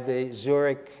by the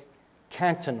Zurich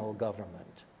cantonal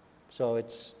government. So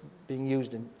it's being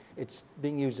used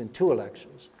in 2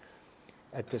 elections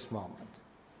at this moment.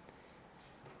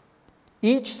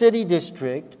 Each city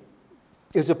district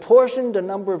is apportioned a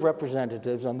number of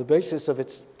representatives on the basis of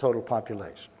its total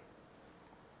population.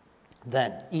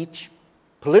 Then each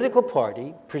political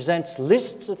party presents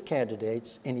lists of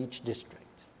candidates in each district.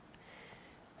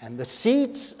 And the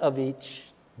seats of each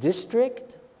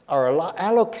district are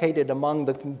allocated among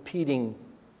the competing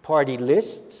party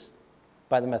lists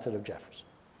by the method of Jefferson.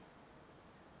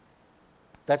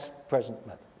 That's the present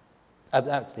method.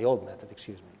 That's the old method,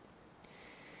 excuse me.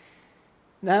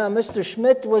 Now, Mr.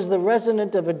 Schmidt was the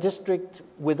resident of a district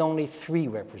with only 3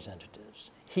 representatives.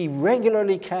 He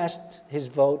regularly cast his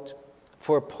vote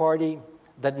for a party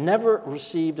that never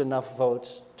received enough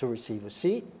votes to receive a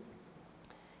seat,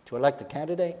 to elect a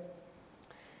candidate.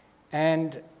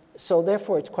 And so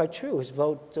therefore, it's quite true. His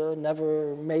vote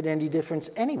never made any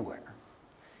difference anywhere.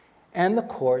 And the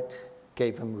court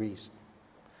gave him reason.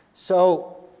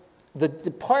 So the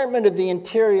Department of the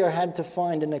Interior had to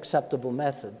find an acceptable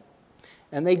method.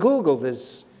 And they Googled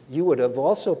this, you would have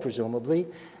also presumably,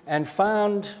 and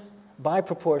found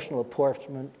biproportional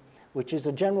apportionment, which is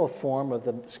a general form of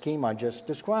the scheme I just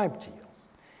described to you.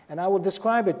 And I will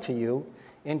describe it to you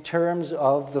in terms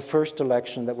of the first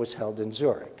election that was held in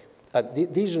Zurich.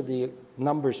 These are the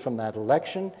numbers from that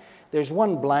election. There's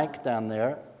one blank down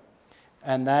there,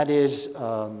 and that is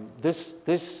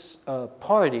this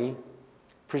party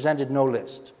presented no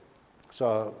list.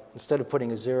 So instead of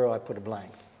putting a 0, I put a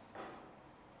blank.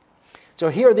 So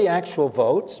here are the actual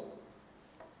votes.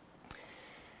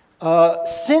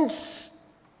 Since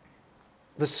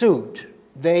the suit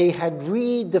they had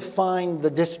redefined the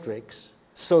districts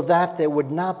so that there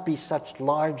would not be such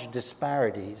large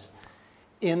disparities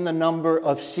in the number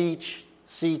of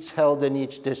seats held in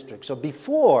each district. So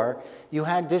before, you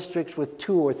had districts with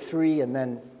 2 or 3 and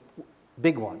then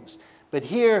big ones. But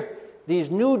here,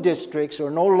 these new districts are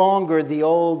no longer the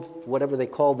old, whatever they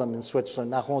call them in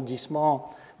Switzerland, arrondissement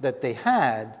that they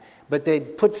had, but they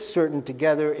put certain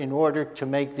together in order to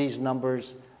make these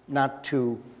numbers not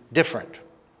too different.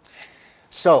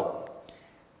 So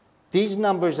these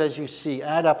numbers, as you see,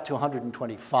 add up to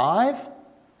 125.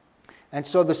 And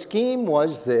so the scheme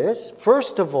was this.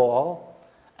 First of all,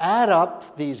 add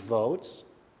up these votes.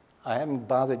 I haven't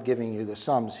bothered giving you the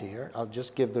sums here. I'll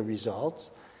just give the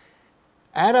results.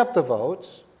 Add up the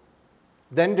votes,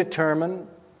 then determine,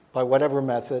 by whatever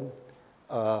method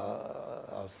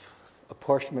of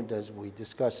apportionment, as we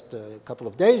discussed a couple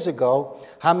of days ago,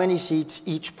 how many seats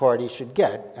each party should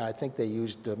get. And I think they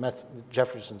used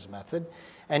Jefferson's method.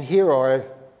 And here are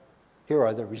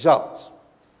the results.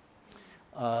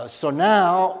 So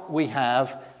now we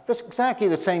have exactly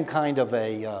the same kind of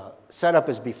a setup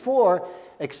as before,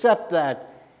 except that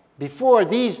before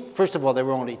these, first of all, there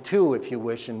were only 2, if you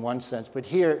wish, in one sense, but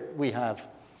here we have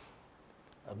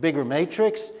a bigger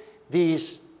matrix.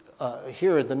 These,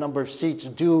 here are the number of seats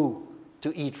due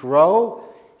to each row.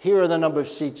 Here are the number of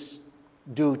seats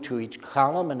due to each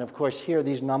column, and of course here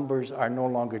these numbers are no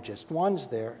longer just ones,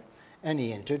 they're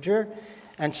any integer.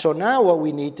 And so now what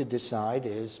we need to decide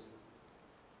is,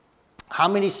 how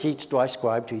many seats do I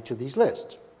ascribe to each of these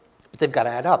lists? But they've got to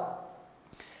add up.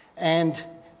 And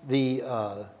the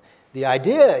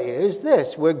idea is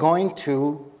this: we're going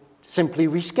to simply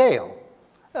rescale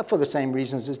for the same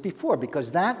reasons as before,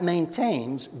 because that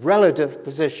maintains relative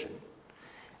position.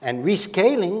 And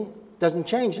rescaling doesn't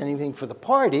change anything for the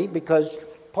party, because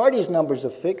parties' numbers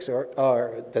of fix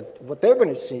are that what they're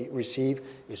going to receive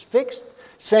is fixed.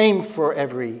 Same for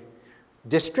every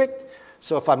district.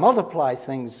 So if I multiply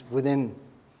things within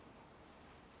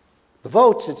the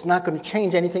votes, it's not going to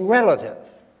change anything relative.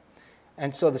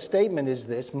 And so the statement is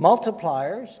this: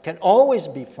 multipliers can always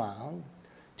be found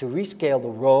to rescale the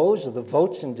rows of the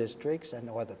votes in districts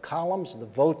or the columns of the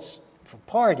votes for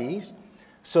parties,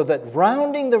 so that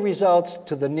rounding the results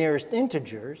to the nearest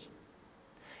integers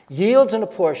yields an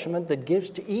apportionment that gives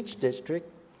to each district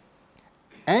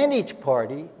and each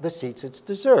party the seats it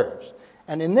deserves.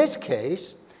 And in this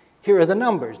case, here are the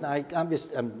numbers. Now,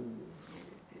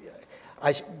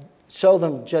 I show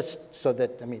them just so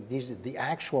that, these are the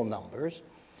actual numbers.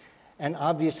 And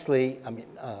obviously,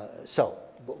 so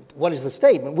what is the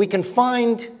statement? We can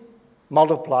find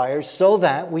multipliers so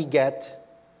that we get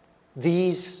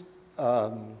these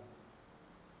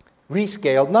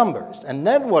rescaled numbers. And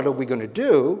then what are we going to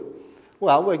do?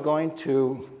 Well, we're going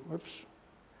to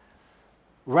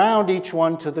round each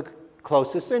one to the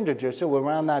closest integer. So we'll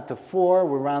round that to 4,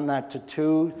 we'll round that to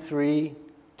 2, 3,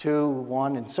 2,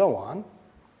 1, and so on.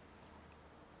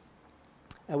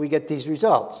 And we get these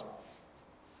results.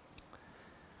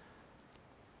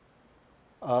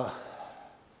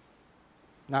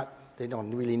 They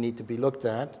don't really need to be looked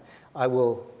at. I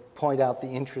will point out the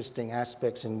interesting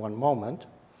aspects in one moment.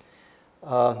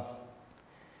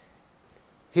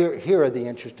 Here are the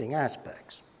interesting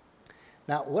aspects.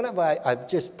 Now, what have I've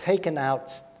just taken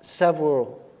out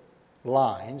several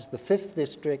lines, the 5th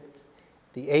district,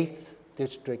 the 8th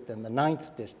district, and the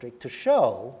 9th district, to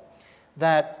show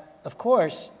that, of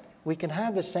course, we can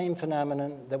have the same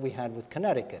phenomenon that we had with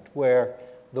Connecticut, where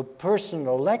the person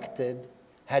elected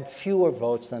had fewer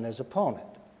votes than his opponent.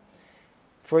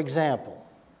 For example,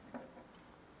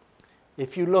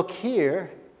 if you look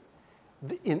here,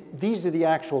 these are the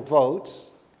actual votes,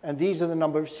 and these are the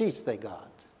number of seats they got.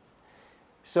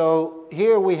 So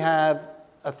here we have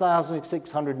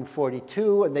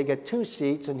 1,642, and they get 2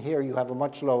 seats, and here you have a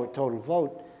much lower total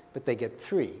vote, but they get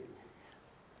 3.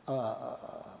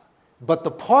 But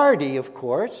the party, of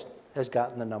course, has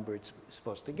gotten the number it's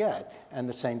supposed to get, and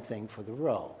the same thing for the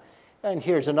row. And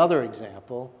here's another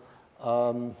example.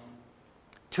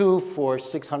 2 for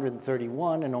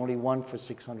 631 and only 1 for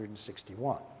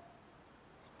 661.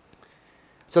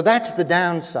 So that's the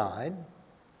downside.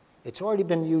 It's already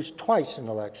been used twice in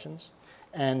elections,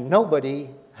 and nobody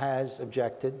has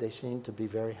objected. They seem to be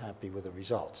very happy with the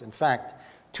results. In fact,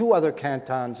 2 other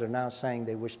cantons are now saying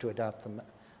they wish to adopt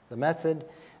the method,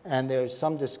 and there's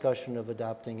some discussion of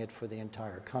adopting it for the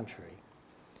entire country.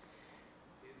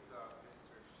 Is Mr.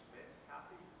 Schmidt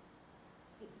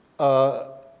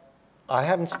happy? I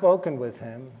haven't spoken with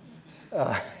him,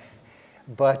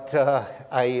 but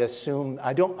I assume,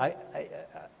 I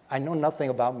know nothing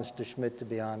about Mr. Schmidt, to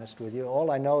be honest with you.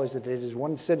 All I know is that it is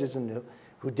one citizen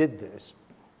who did this.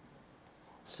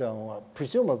 So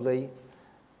presumably,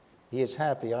 he is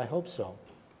happy. I hope so.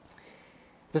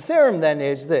 The theorem then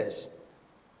is this.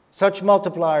 Such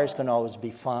multipliers can always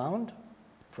be found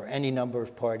for any number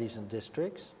of parties and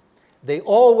districts. They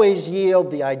always yield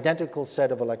the identical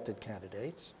set of elected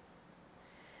candidates.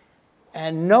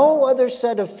 And no other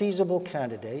set of feasible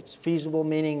candidates, feasible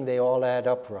meaning they all add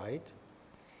up right,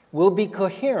 will be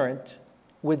coherent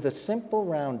with the simple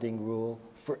rounding rule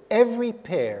for every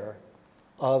pair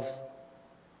of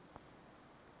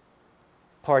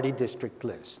party district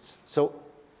lists. So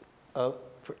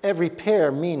for every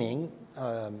pair meaning,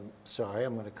 sorry,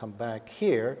 I'm going to come back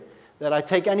here, that I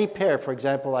take any pair. For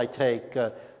example, I take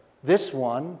this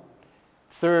one,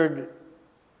 3rd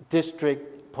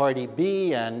district party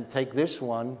B, and take this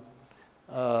one,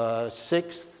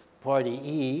 6th party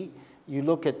E. You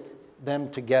look at them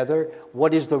together.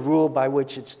 What is the rule by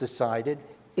which it's decided?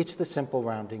 It's the simple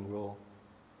rounding rule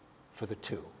for the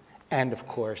two. And of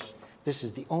course, this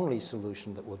is the only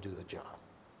solution that will do the job.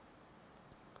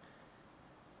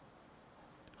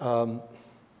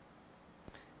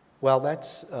 Well,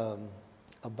 that's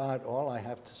about all I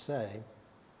have to say.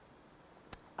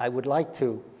 I would like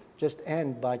to just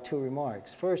end by 2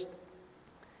 remarks. First,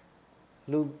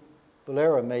 Lou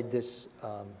Valera made this,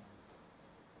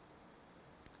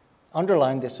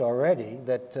 underlined this already,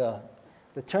 that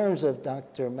the terms of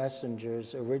Dr.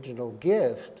 Messenger's original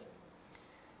gift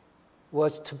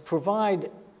was to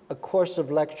provide a course of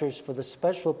lectures for the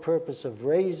special purpose of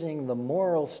raising the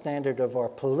moral standard of our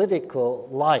political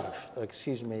life.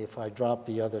 Excuse me if I drop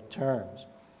the other terms.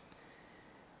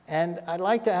 And I'd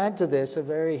like to add to this a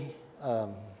very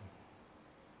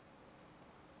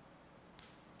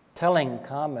telling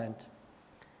comment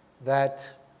that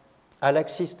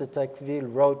Alexis de Tocqueville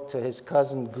wrote to his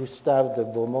cousin Gustave de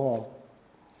Beaumont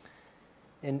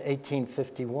in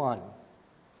 1851.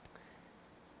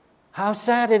 How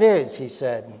sad it is, he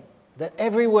said, that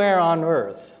everywhere on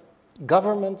earth,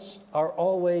 governments are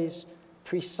always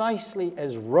precisely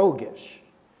as roguish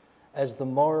as the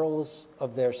morals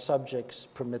of their subjects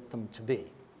permit them to be.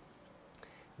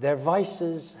 Their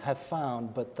vices have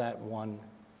found but that one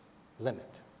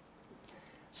limit.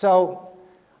 So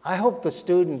I hope the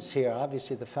students here,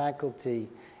 obviously the faculty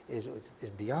is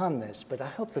beyond this, but I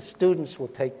hope the students will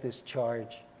take this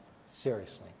charge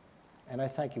seriously. And I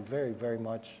thank you very, very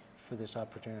much for this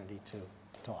opportunity to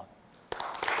talk.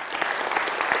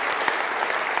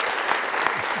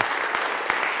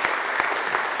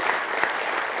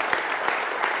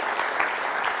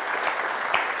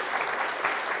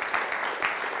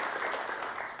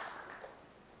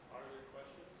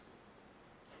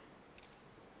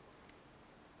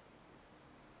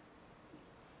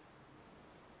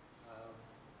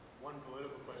 One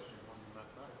political question, one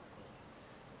mathematical question.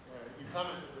 You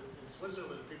commented that in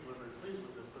Switzerland people are very pleased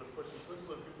with this, but of course in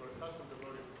Switzerland people are accustomed to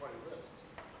voting for party lists.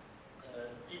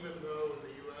 Even though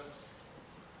in the U.S.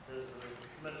 there's a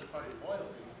tremendous party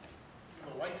loyalty,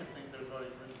 people like to think they're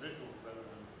voting for individuals rather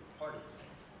than for parties.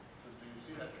 So do you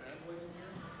see that translating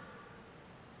here?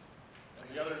 And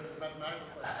the other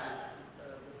mathematical question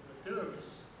is the theorems,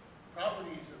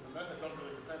 properties of the method don't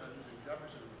really depend on using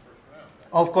Jefferson in the first round.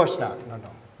 Right? Oh, of course not.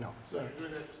 No. So you're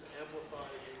doing that just to amplify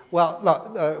the... Well,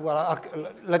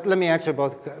 look, let me answer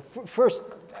both. First,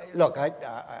 look,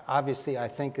 obviously I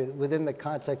think within the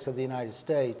context of the United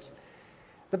States,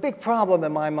 the big problem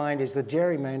in my mind is that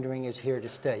gerrymandering is here to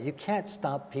stay. You can't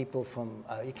stop people from,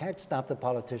 you can't stop the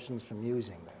politicians from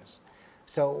using this.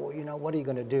 So, you know, what are you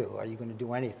going to do? Are you going to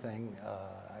do anything?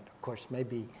 Of course,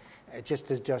 maybe just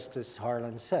as Justice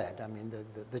Harlan said, I mean,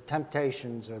 the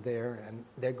temptations are there and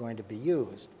they're going to be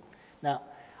used. Now,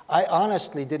 I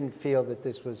honestly didn't feel that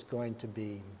this was going to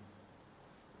be,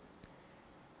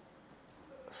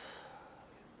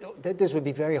 that this would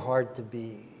be very hard to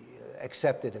be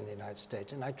accepted in the United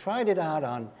States. And I tried it out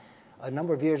on a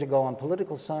number of years ago on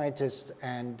political scientists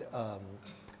and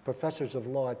professors of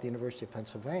law at the University of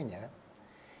Pennsylvania.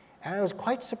 And I was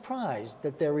quite surprised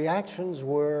that their reactions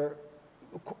were,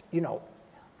 you know,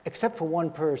 except for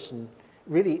one person,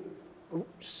 really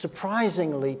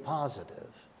surprisingly positive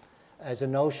as a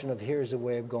notion of here's a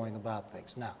way of going about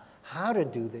things. Now, how to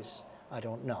do this, I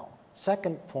don't know.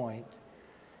 Second point,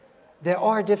 there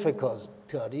are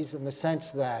difficulties in the sense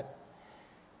that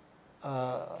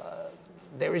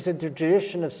there is a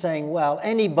tradition of saying, well,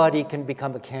 anybody can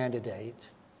become a candidate,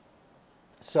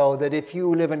 so that if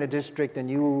you live in a district and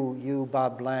you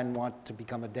Bob Bland, want to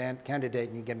become a candidate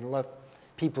and you get enough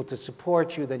people to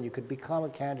support you, then you could become a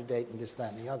candidate and this,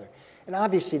 that, and the other. And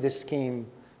obviously this scheme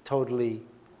totally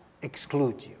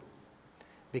excludes you,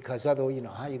 because otherwise, you know,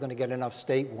 how are you going to get enough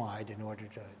statewide in order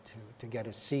to get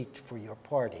a seat for your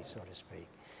party, so to speak?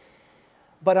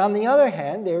 But on the other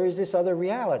hand, there is this other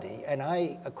reality. And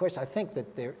of course, I think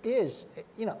that there is,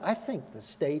 I think the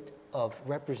state of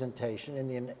representation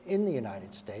in the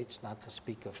United States, not to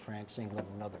speak of France, England,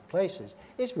 and other places,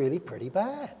 is really pretty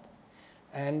bad.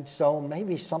 And so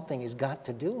maybe something has got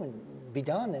to be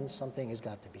done, and something has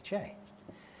got to be changed.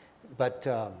 But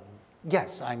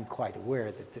yes, I'm quite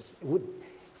aware that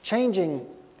changing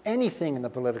anything in the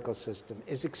political system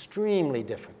is extremely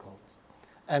difficult,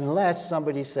 unless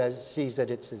somebody sees that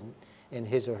it's in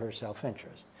his or her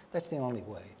self-interest. That's the only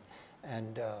way.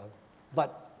 And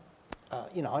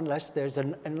unless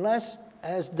unless,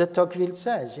 as de Tocqueville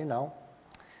says,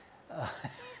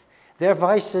 their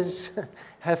vices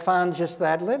have found just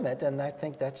that limit, and I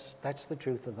think that's the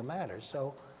truth of the matter.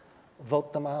 So,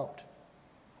 vote them out.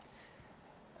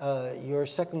 Your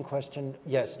second question,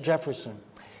 yes, Jefferson.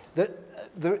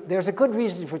 There's a good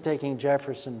reason for taking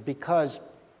Jefferson, because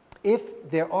if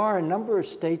there are a number of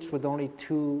states with only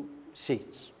 2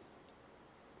 seats,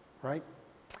 right?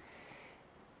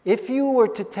 If you were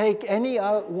to take any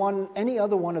other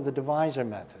one of the divisor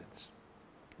methods,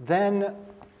 then,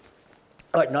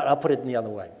 no, I'll put it in the other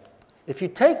way. If you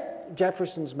take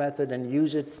Jefferson's method and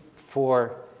use it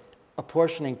for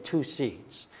apportioning 2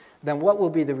 seats, then what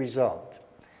will be the result?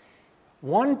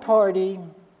 One party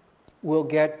will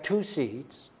get 2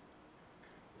 seats.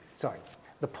 Sorry,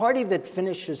 the party that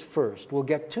finishes first will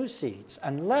get 2 seats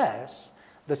unless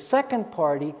the second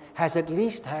party has at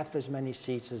least half as many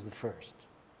seats as the first.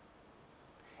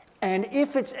 And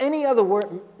if it's any other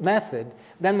method,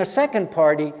 then the second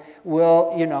party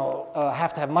will,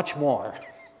 have to have much more.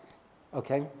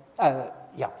 Okay?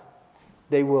 Yeah.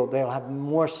 They'll have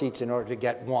more seats in order to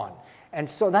get 1. And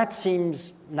so that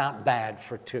seems not bad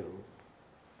for 2.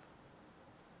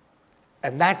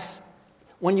 And that's,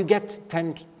 when you get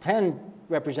 10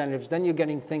 representatives, then you're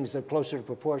getting things that are closer to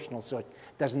proportional, so it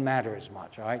doesn't matter as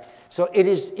much, all right? So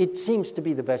it seems to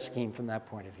be the best scheme from that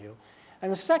point of view.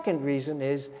 And the second reason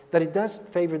is that it does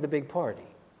favor the big party.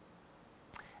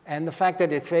 And the fact that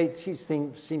these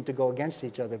things seem to go against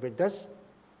each other, but it does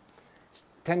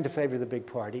tend to favor the big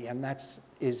party, and that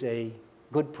is a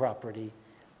good property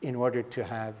in order to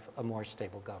have a more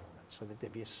stable government, so that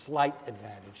there'd be a slight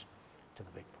advantage to the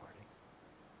big party.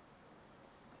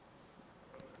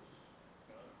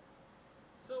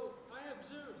 So I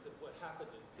observed that what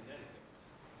happened in Connecticut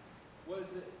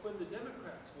was that when the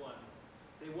Democrats won,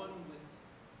 they won with,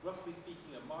 roughly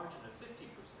speaking, a margin of 50%.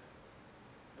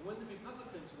 And when the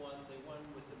Republicans won, they won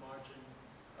with a margin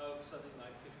of something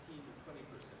like 15 or 20%.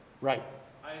 Right.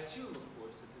 I assume, of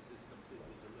course, that this is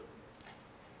completely deliberate.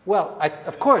 Well,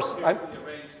 of course. Carefully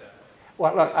arranged that.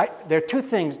 Well, look, there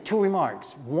are 2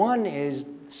 remarks. One is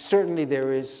certainly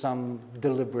there is some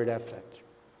deliberate effort.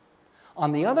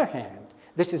 On the other hand,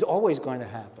 this is always going to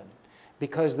happen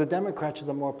because the Democrats are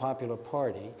the more popular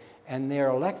party and their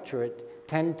electorate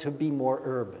tend to be more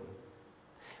urban.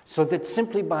 So that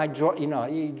simply by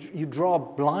you draw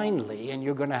blindly and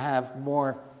you're going to have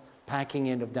more packing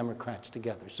in of Democrats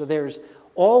together. So there's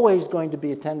always going to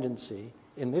be a tendency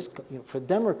in this, for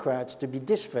Democrats to be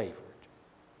disfavored.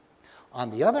 On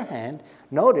the other hand,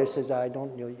 notice, as I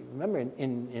don't you remember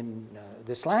in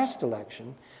this last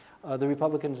election, the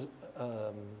Republicans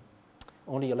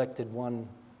only elected 1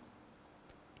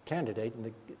 candidate, and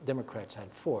the Democrats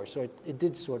had 4. So it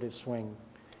did sort of swing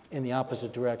in the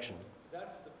opposite direction.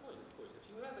 That's the point, of course. If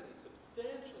you have any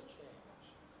substantial change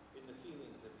in the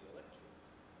feelings of the electorate,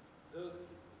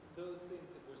 those things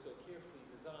that were so carefully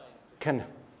designed to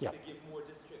give more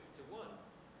districts to one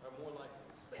are more likely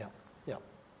to fail. Yeah.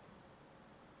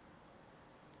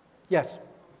 Yes.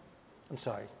 I'm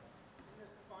sorry. In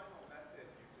this final method,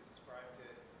 you described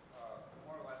it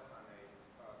more or less on a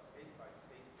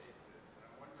state-by-state basis. And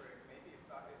I'm wondering, maybe is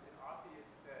it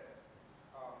obvious that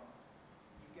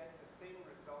you get the same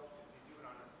result if you do it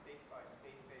on a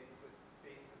state-by-state basis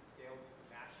scaled to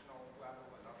the national level?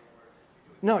 In other words, if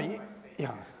you do it state-by-state,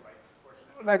 yeah.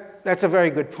 That's a very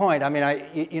good point. I mean,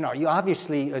 you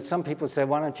obviously, some people say,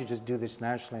 why don't you just do this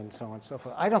nationally and so on and so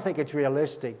forth. I don't think it's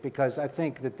realistic because I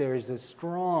think that there is a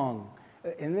strong,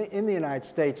 in the United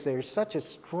States, there is such a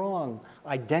strong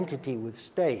identity with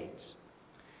states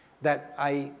that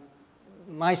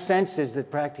my sense is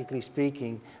that practically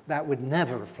speaking, that would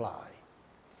never fly.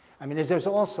 I mean, there's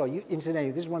also, incidentally,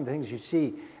 this is one of the things you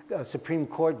see Supreme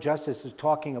Court justices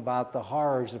talking about the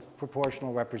horrors of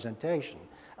proportional representation.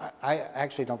 I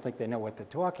actually don't think they know what they're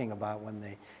talking about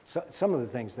when some of the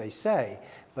things they say,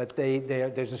 but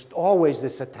there's just always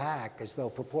this attack as though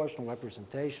proportional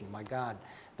representation, my God,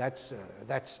 that's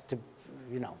to,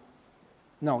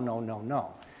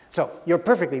 no. So you're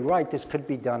perfectly right, this could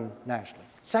be done nationally.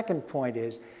 Second point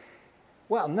is,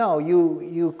 Well, no,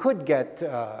 you could get,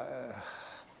 I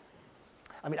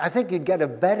mean, I think you'd get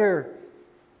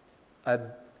a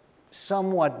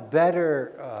somewhat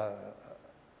better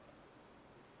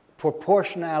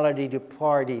proportionality to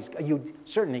parties. You'd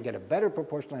certainly get a better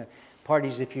proportionality to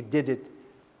parties if you did it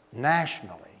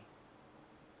nationally,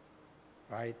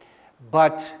 right?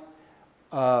 But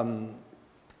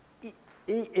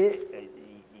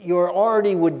you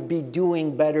already would be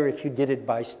doing better if you did it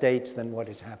by states than what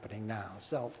is happening now.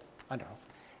 So, I don't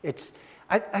know.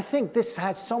 I think this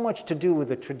has so much to do with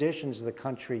the traditions of the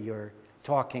country you're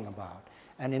talking about.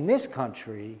 And in this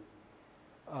country,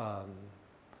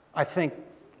 I think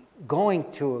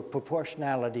going to a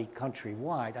proportionality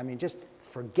countrywide, I mean, just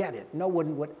forget it. No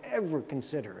one would ever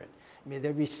consider it. I mean,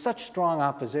 there'd be such strong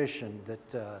opposition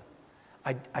that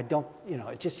I don't, you know,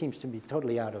 it just seems to be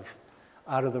totally out of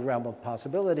the realm of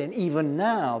possibility. And even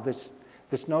now, this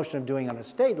notion of doing on a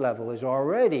state level is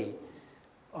already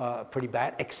pretty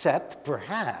bad, except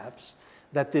perhaps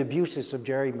that the abuses of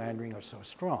gerrymandering are so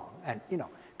strong. And, you know,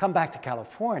 come back to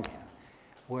California,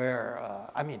 where,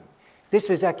 I mean, this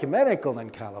is ecumenical in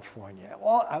California.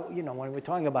 All, you know, when we're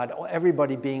talking about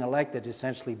everybody being elected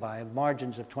essentially by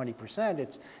margins of 20%,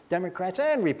 it's Democrats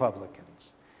and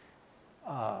Republicans.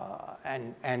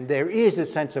 And there is a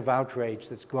sense of outrage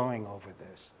that's growing over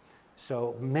this.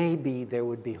 So maybe there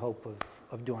would be hope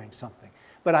of doing something.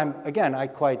 But again, I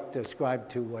quite ascribe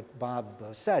to what Bob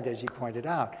said, as he pointed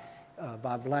out.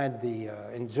 Bob Land,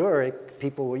 in Zurich,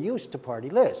 people were used to party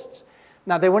lists.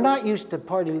 Now, they were not used to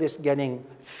party lists getting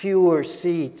fewer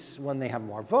seats when they have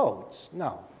more votes.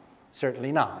 No,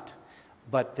 certainly not.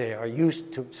 But they are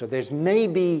used to, so there's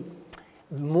maybe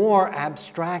more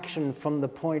abstraction from the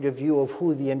point of view of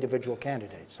who the individual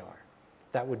candidates are.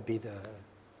 That would be the... Is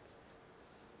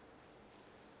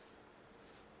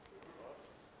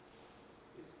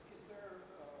there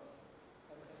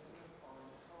an estimate on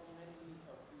how many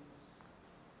of these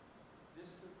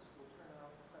districts will turn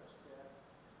out such that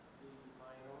the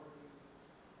minority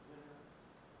winner,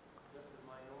 that the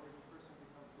minority person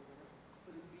becomes the winner?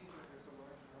 Could it be that there's a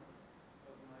large number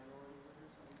of minority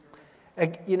winners on your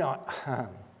end? You know,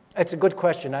 it's a good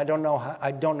question. I don't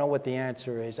know what the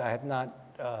answer is. I have not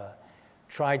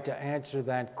tried to answer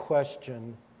that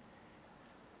question.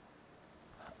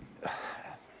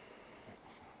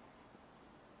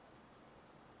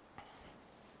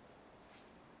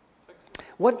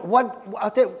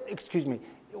 I'll tell you, excuse me,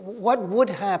 what would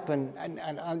happen,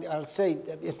 and I'll say,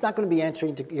 it's not going to be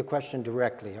answering to your question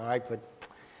directly, all right, but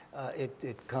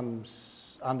it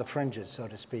comes on the fringes, so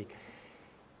to speak.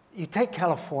 You take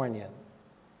California.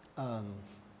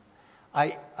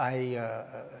 I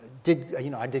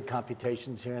did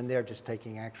computations here and there, just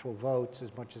taking actual votes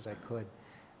as much as I could,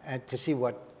 and to see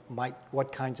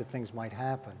what kinds of things might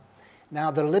happen.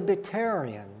 Now, the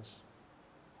libertarians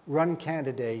run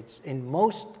candidates in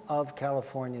most of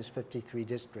California's 53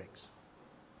 districts.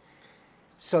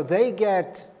 So they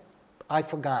get, I've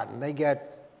forgotten, they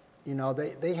get, you know,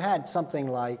 they had something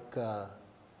like,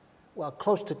 well,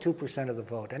 close to 2% of the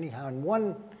vote. Anyhow, in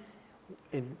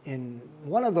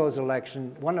one of those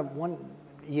elections, one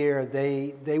year,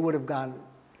 they would have gotten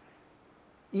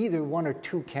either one or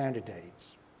two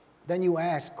candidates. Then you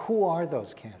ask, who are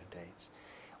those candidates?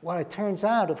 Well, it turns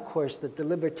out, of course, that the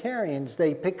libertarians,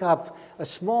 they pick up a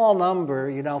small number,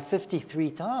 you know, 53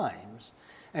 times.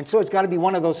 And so it's got to be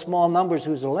one of those small numbers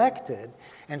who's elected.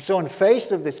 And so in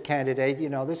face of this candidate, you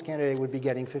know, this candidate would be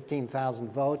getting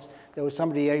 15,000 votes. There was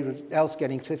somebody else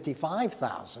getting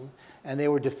 55,000, and they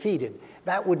were defeated.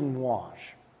 That wouldn't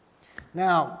wash.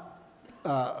 Now,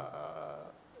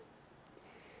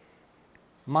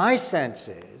 my sense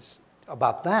is,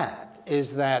 about that,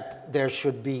 is that there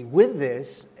should be, with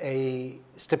this, a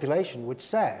stipulation which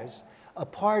says a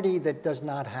party that does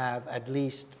not have at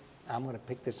least, I'm going to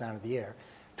pick this out of the air,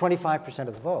 25%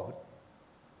 of the vote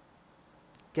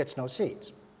gets no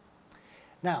seats.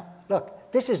 Now,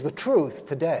 look, this is the truth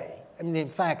today. I mean, in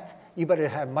fact, you better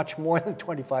have much more than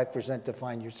 25% to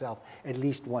find yourself at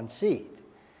least one seat.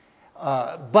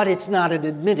 But it's not an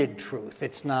admitted truth.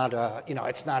 It's not a, you know,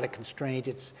 it's not a constraint.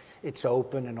 It's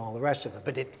open and all the rest of it.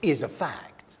 But it is a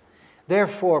fact.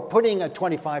 Therefore, putting a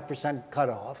 25%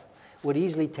 cutoff would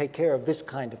easily take care of this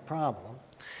kind of problem.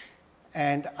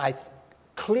 And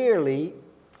clearly,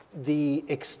 the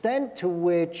extent to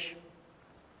which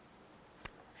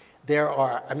there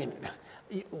are, I mean,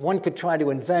 one could try to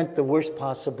invent the worst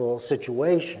possible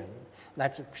situation.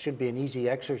 That should be an easy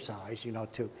exercise, you know,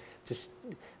 to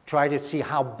try to see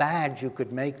how bad you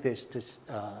could make this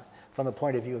from the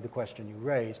point of view of the question you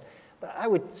raised. But I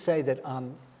would say that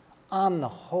on the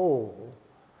whole,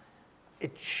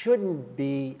 it shouldn't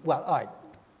be, well, all right,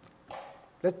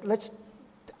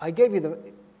 I gave you the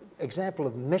example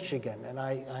of Michigan, and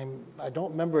I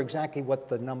don't remember exactly what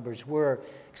the numbers were,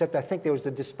 except I think there was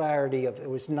a disparity of, it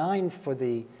was 9 for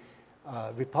the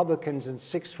Republicans and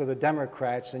 6 for the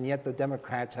Democrats, and yet the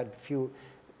Democrats had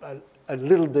a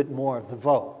little bit more of the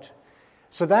vote.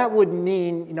 So that would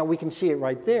mean, you know, we can see it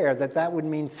right there, that would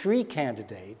mean 3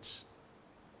 candidates,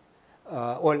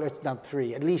 or it's not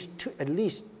 3, at least 2,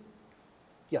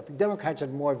 yeah, the Democrats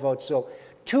had more votes, so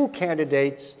 2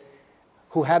 candidates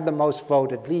who had the most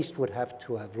vote at least would have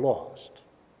to have lost.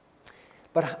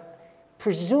 But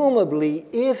presumably,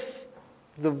 if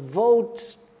the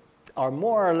votes are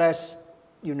more or less,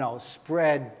 you know,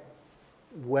 spread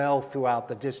well throughout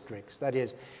the districts, that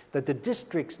is, that the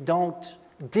districts don't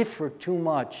differ too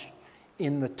much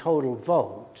in the total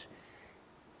vote,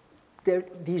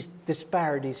 these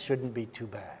disparities shouldn't be too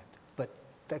bad. But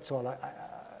that's all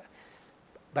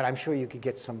but I'm sure you could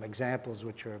get some examples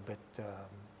which are a bit,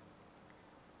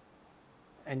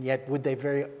 and yet would they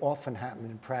very often happen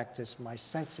in practice? My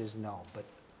sense is no,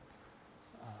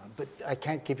 but I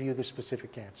can't give you the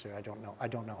specific answer. I don't know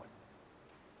it.